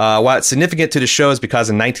 Why it's significant to the show is because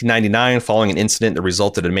in 1999, following an incident that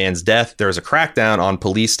resulted in a man's death, there was a crackdown on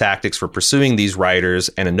police tactics for pursuing these riders,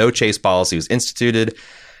 and a no-chase policy was instituted.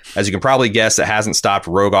 As you can probably guess, it hasn't stopped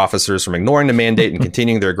rogue officers from ignoring the mandate and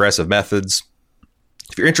continuing their aggressive methods.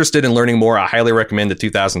 If you're interested in learning more, I highly recommend the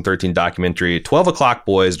 2013 documentary 12 O'Clock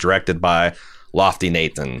Boys, directed by Lofty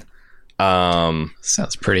Nathan.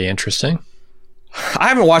 Sounds pretty interesting. I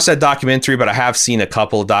haven't watched that documentary, but I have seen a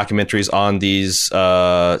couple of documentaries on these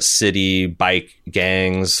city bike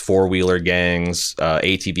gangs, four-wheeler gangs,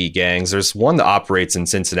 ATV gangs. There's one that operates in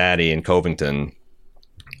Cincinnati and Covington.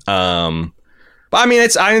 But I mean,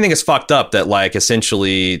 I don't think it's fucked up that, like,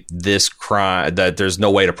 essentially this crime, that there's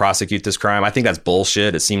no way to prosecute this crime. I think that's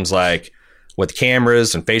bullshit. It seems like with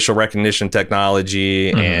cameras and facial recognition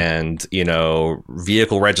technology and, you know,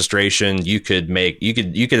 vehicle registration, you could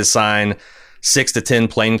assign 6 to 10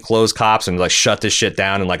 plainclothes cops and like shut this shit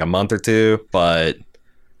down in like a month or two. But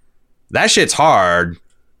that shit's hard.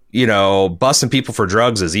 You know, busting people for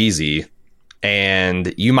drugs is easy.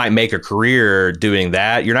 And you might make a career doing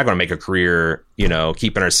that. You're not going to make a career, you know,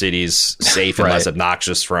 keeping our cities safe and less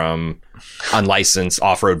obnoxious from unlicensed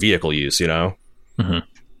off-road vehicle use, you know?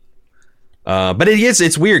 But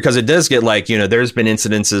it's weird because it does get like, you know, there's been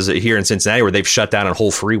incidences here in Cincinnati where they've shut down a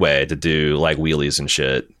whole freeway to do like wheelies and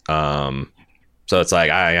shit. So it's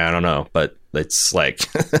like, I don't know, but it's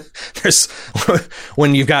like there's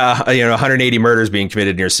when you've got, you know, 180 murders being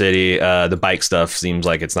committed in your city, the bike stuff seems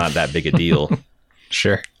like it's not that big a deal.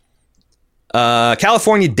 Sure.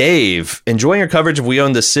 California Dave, enjoying your coverage of We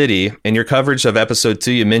Own the City. In your coverage of episode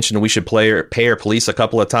 2, you mentioned we should pay our police a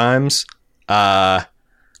couple of times. Kind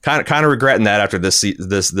of regretting that after this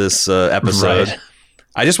episode. Right.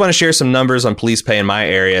 I just want to share some numbers on police pay in my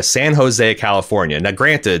area, San Jose, California. Now,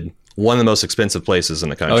 granted, one of the most expensive places in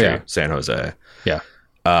the country, San Jose. Yeah.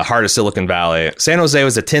 heart of Silicon Valley. San Jose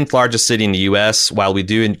was the 10th largest city in the U.S. While we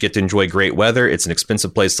do get to enjoy great weather, it's an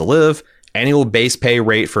expensive place to live. Annual base pay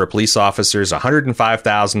rate for a police officer is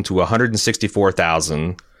 $105,000 to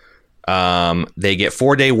 $164,000. They get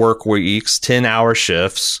 4-day work weeks, 10-hour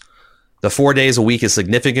shifts. The 4 days a week is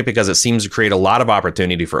significant because it seems to create a lot of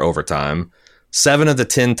opportunity for overtime. 7 of the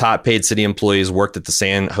 10 top paid city employees worked at the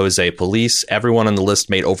San Jose Police. Everyone on the list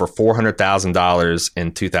made over $400,000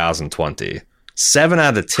 in 2020. 7 out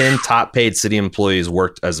of the 10 top paid city employees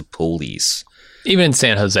worked as a police. Even in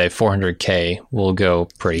San Jose, 400K will go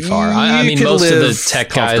pretty far. I mean, most of the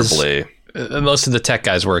tech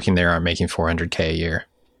guys working there aren't making 400K a year.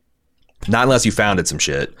 Not unless you founded some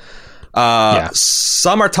shit. Yeah.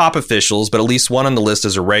 Some are top officials, but at least one on the list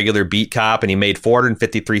is a regular beat cop, and he made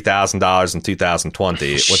 $453,000 in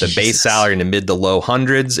 2020 with a base salary in the mid to low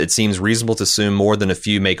hundreds. It seems reasonable to assume more than a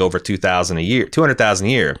few make over $200,000 a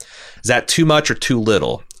year. Is that too much or too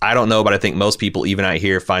little? I don't know, but I think most people, even out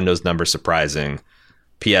here, find those numbers surprising.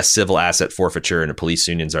 P.S. Civil asset forfeiture and the police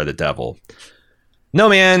unions are the devil. No,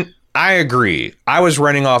 man. I agree. I was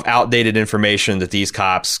running off outdated information that these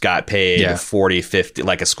cops got paid 40, 50,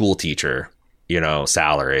 like a school teacher,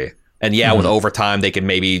 salary. And with overtime, they could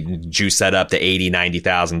maybe juice that up to $80,000,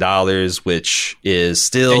 $90,000, which is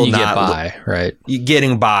still and you not get by, right?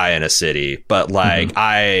 Getting by in a city. But like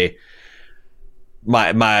and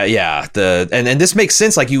this makes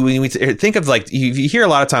sense. Like when we think of like, you hear a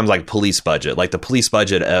lot of times like police budget, like the police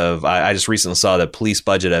budget of, I just recently saw the police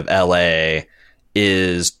budget of LA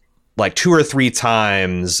is like 2 or 3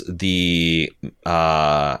 times the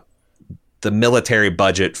military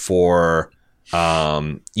budget for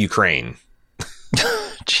Ukraine.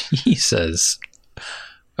 Jesus.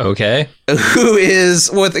 Okay. Who is,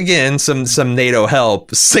 with again some NATO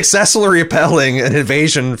help, successfully repelling an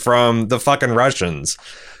invasion from the fucking Russians.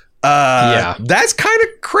 That's kind of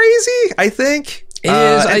crazy, I think. It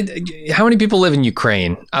is. How many people live in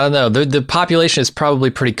Ukraine? I don't know. The population is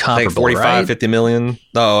probably pretty comparable, like 45, right? 50 million.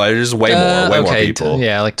 No, there's way more people.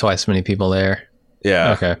 Yeah, like twice as many people there.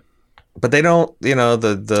 Yeah. Okay. But they don't, the and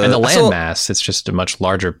the landmass, it's just a much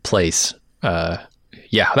larger place.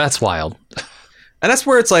 That's wild. And that's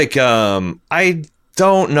where it's like, I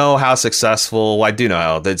don't know how successful. Well, I do know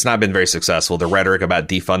how it's not been very successful. The rhetoric about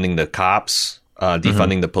defunding the cops.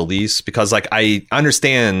 Defunding the police, because like I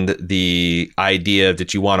understand the idea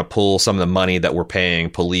that you want to pull some of the money that we're paying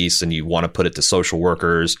police and you want to put it to social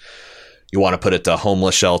workers, you want to put it to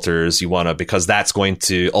homeless shelters, because that's going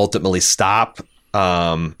to ultimately stop.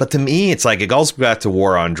 But to me, it's like it goes back to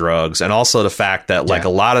war on drugs, and also the fact that like a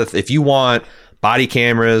lot of, if you want body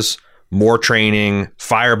cameras, more training,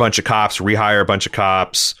 fire a bunch of cops, rehire a bunch of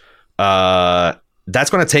cops, that's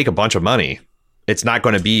going to take a bunch of money. It's not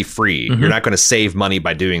going to be free. You're not going to save money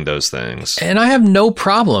by doing those things. And I have no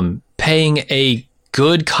problem paying a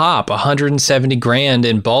good cop $170,000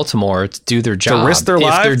 in Baltimore to do their job. To risk their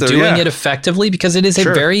life. If they're doing it effectively, because it is I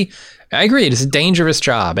agree, it is a dangerous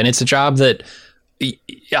job. And it's a job that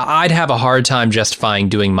I'd have a hard time justifying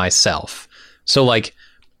doing myself. So like,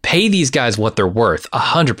 pay these guys what they're worth,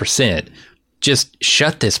 100%. Just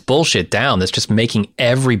shut this bullshit down. That's just making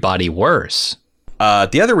everybody worse.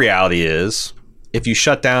 The other reality is, if you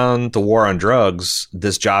shut down the war on drugs,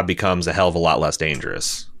 this job becomes a hell of a lot less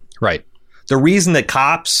dangerous. Right. The reason that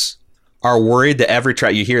cops are worried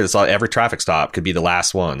that you hear this, every traffic stop could be the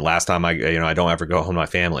last one. Last time I don't ever go home to my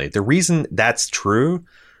family. The reason that's true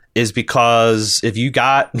is because if you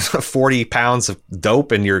got 40 pounds of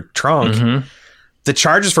dope in your trunk, the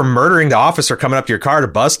charges for murdering the officer coming up to your car to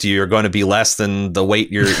bust you are going to be less than the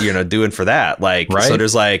weight you're doing for that. Like, so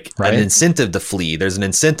there's like an incentive to flee. There's an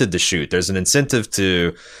incentive to shoot. There's an incentive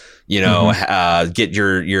to, get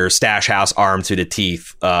your stash house armed to the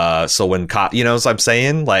teeth. So when so I'm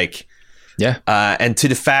saying, like, and to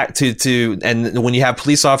the fact and when you have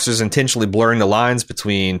police officers intentionally blurring the lines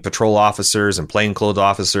between patrol officers and plainclothes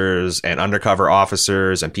officers and undercover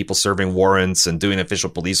officers and people serving warrants and doing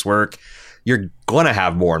official police work, you're going to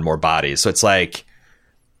have more and more bodies. So it's like,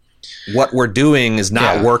 what we're doing is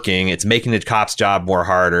not working. It's making the cop's job more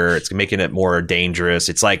harder. It's making it more dangerous.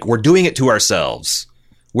 It's like, we're doing it to ourselves.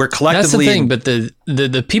 We're collectively... That's the thing, but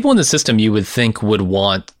the people in the system you would think would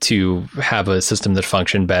want to have a system that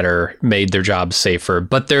functioned better, made their jobs safer.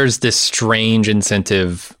 But there's this strange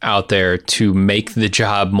incentive out there to make the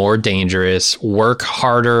job more dangerous, work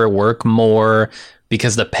harder, work more,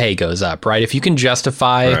 because the pay goes up, right? If you can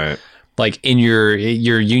justify... Right. Like in your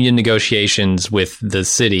union negotiations with the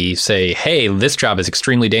city, say, hey, this job is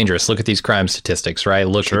extremely dangerous. Look at these crime statistics, right?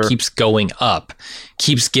 Look, it keeps going up,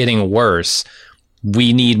 keeps getting worse.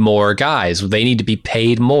 We need more guys. They need to be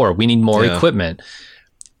paid more. We need more equipment.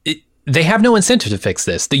 they have no incentive to fix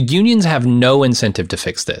this. The unions have no incentive to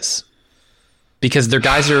fix this because their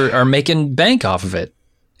guys are making bank off of it.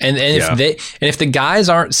 And if the guys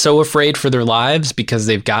aren't so afraid for their lives because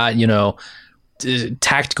they've got,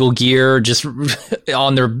 tactical gear just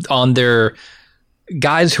on their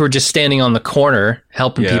guys who are just standing on the corner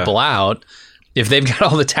helping people out, if they've got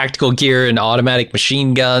all the tactical gear and automatic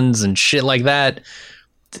machine guns and shit like that,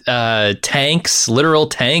 tanks, literal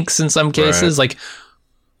tanks in some cases, like,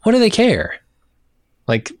 what do they care?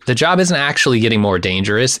 Like, the job isn't actually getting more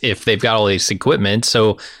dangerous if they've got all this equipment.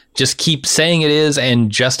 So just keep saying it is and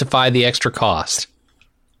justify the extra cost.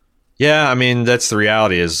 Yeah, I mean, that's the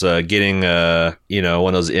reality is getting, one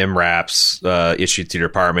of those MRAPs issued to your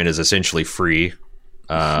department is essentially free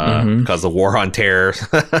because the war on terror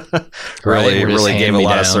really gave a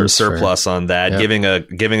lot of surplus on that. Yep.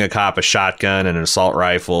 Giving a cop a shotgun and an assault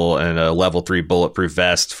rifle and a level 3 bulletproof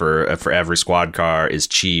vest for every squad car is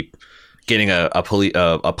cheap. Getting a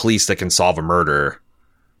police that can solve a murder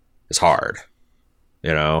is hard,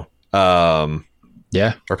 Yeah.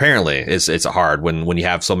 Apparently, it's hard when you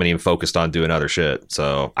have so many focused on doing other shit.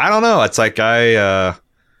 So I don't know. It's like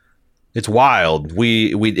it's wild.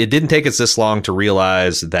 It didn't take us this long to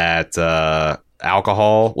realize that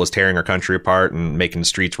alcohol was tearing our country apart and making the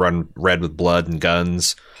streets run red with blood and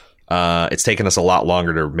guns. It's taken us a lot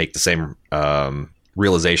longer to make the same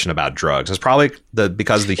realization about drugs. It's probably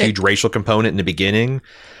because of the huge racial component in the beginning.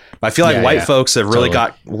 I feel like white folks have really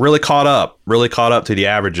got caught up to the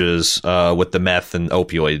averages with the meth and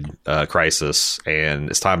opioid crisis, and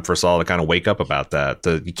it's time for us all to kind of wake up about that.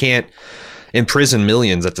 You can't imprison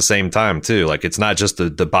millions at the same time too. Like, it's not just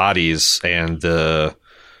the bodies and the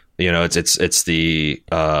it's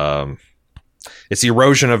the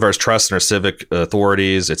erosion of our trust in our civic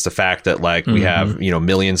authorities. It's the fact that we have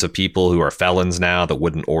millions of people who are felons now that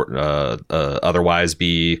wouldn't otherwise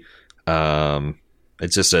be.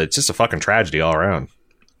 It's just a fucking tragedy all around.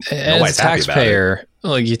 As a taxpayer,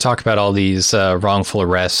 like, you talk about all these wrongful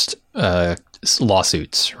arrest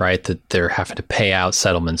lawsuits, right? That they're having to pay out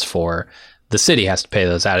settlements for. The city has to pay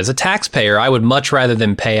those out. As a taxpayer, I would much rather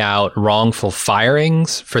than pay out wrongful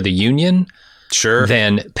firings for the union,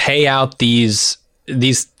 than pay out these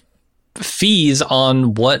fees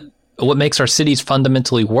on what makes our cities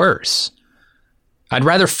fundamentally worse. I'd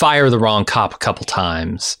rather fire the wrong cop a couple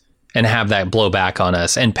times and have that blow back on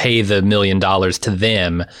us and pay the $1 million to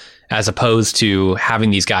them as opposed to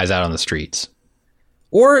having these guys out on the streets.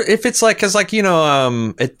 Or if it's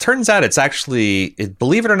it turns out it's actually,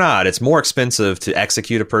 believe it or not, it's more expensive to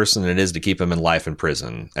execute a person than it is to keep them in life in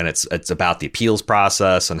prison. And it's about the appeals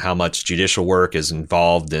process and how much judicial work is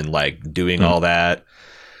involved in doing all that.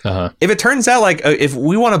 If it turns out if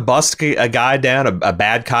we want to bust a guy down, a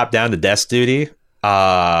bad cop down to desk duty,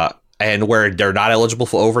 and where they're not eligible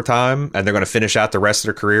for overtime and they're going to finish out the rest of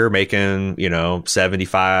their career making,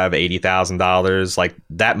 $75,000, $80,000,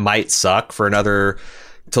 that might suck for another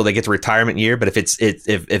till they get to retirement year. But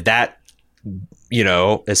if that,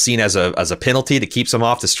 is seen as a penalty that keeps them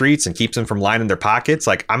off the streets and keeps them from lining their pockets,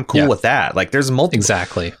 I'm cool with that. There's multiple.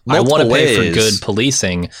 Exactly. I want to pay for good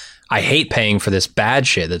policing. I hate paying for this bad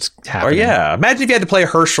shit that's happening. Or imagine if you had to pay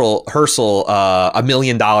Herschel $1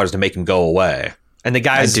 million to make him go away. And the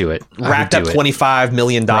guys racked up $25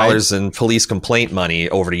 million in police complaint money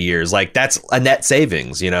over the years. That's a net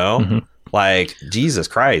savings, Jesus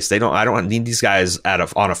Christ. I don't need these guys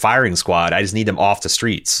on a firing squad. I just need them off the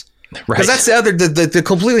streets. Because that's the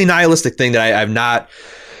completely nihilistic thing that I've not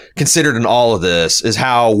considered in all of this is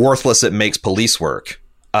how worthless it makes police work.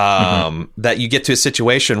 That you get to a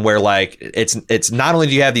situation where it's not only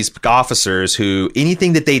do you have these officers who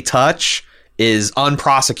anything that they touch is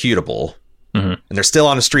unprosecutable. And they're still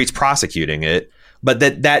on the streets prosecuting it. But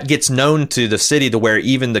that gets known to the city to where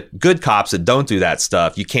even the good cops that don't do that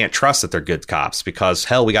stuff, you can't trust that they're good cops because,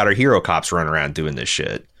 hell, we got our hero cops running around doing this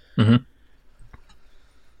shit.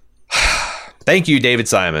 Thank you, David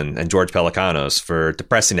Simon and George Pelicanos, for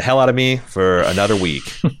depressing the hell out of me for another week.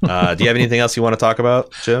 Do you have anything else you want to talk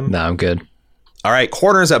about, Jim? No, I'm good. All right.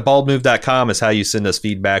 corners@baldmove.com is how you send us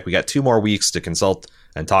feedback. We got 2 more weeks to consult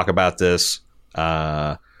and talk about this.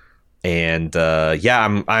 I'm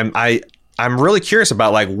really curious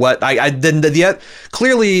about what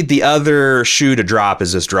clearly the other shoe to drop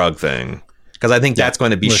is this drug thing, because I think that's going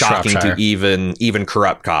to be shocking to even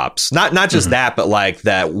corrupt cops. Not just that, but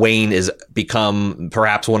that Wayne is become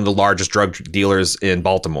perhaps one of the largest drug dealers in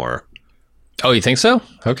Baltimore. Oh, you think so?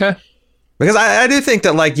 Okay. Because I do think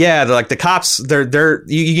that the cops,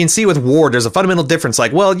 you can see with Ward, there's a fundamental difference.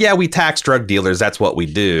 We tax drug dealers. That's what we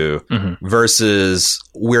do versus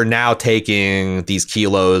we're now taking these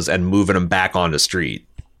kilos and moving them back on the street.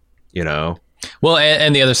 you know? Well,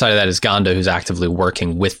 and the other side of that is Gondo, who's actively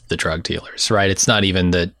working with the drug dealers, right? It's not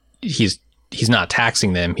even that he's not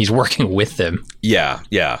taxing them; he's working with them. Yeah.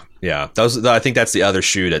 I think that's the other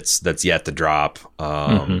shoe that's yet to drop.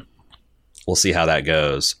 We'll see how that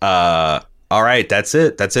goes. All right, that's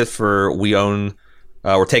it. That's it for We Own.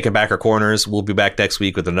 We're taking back our corners. We'll be back next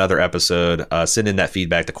week with another episode. Send in that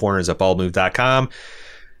feedback to corners@baldmove.com.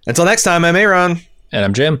 Until next time, I'm Aaron. And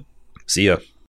I'm Jim. See ya.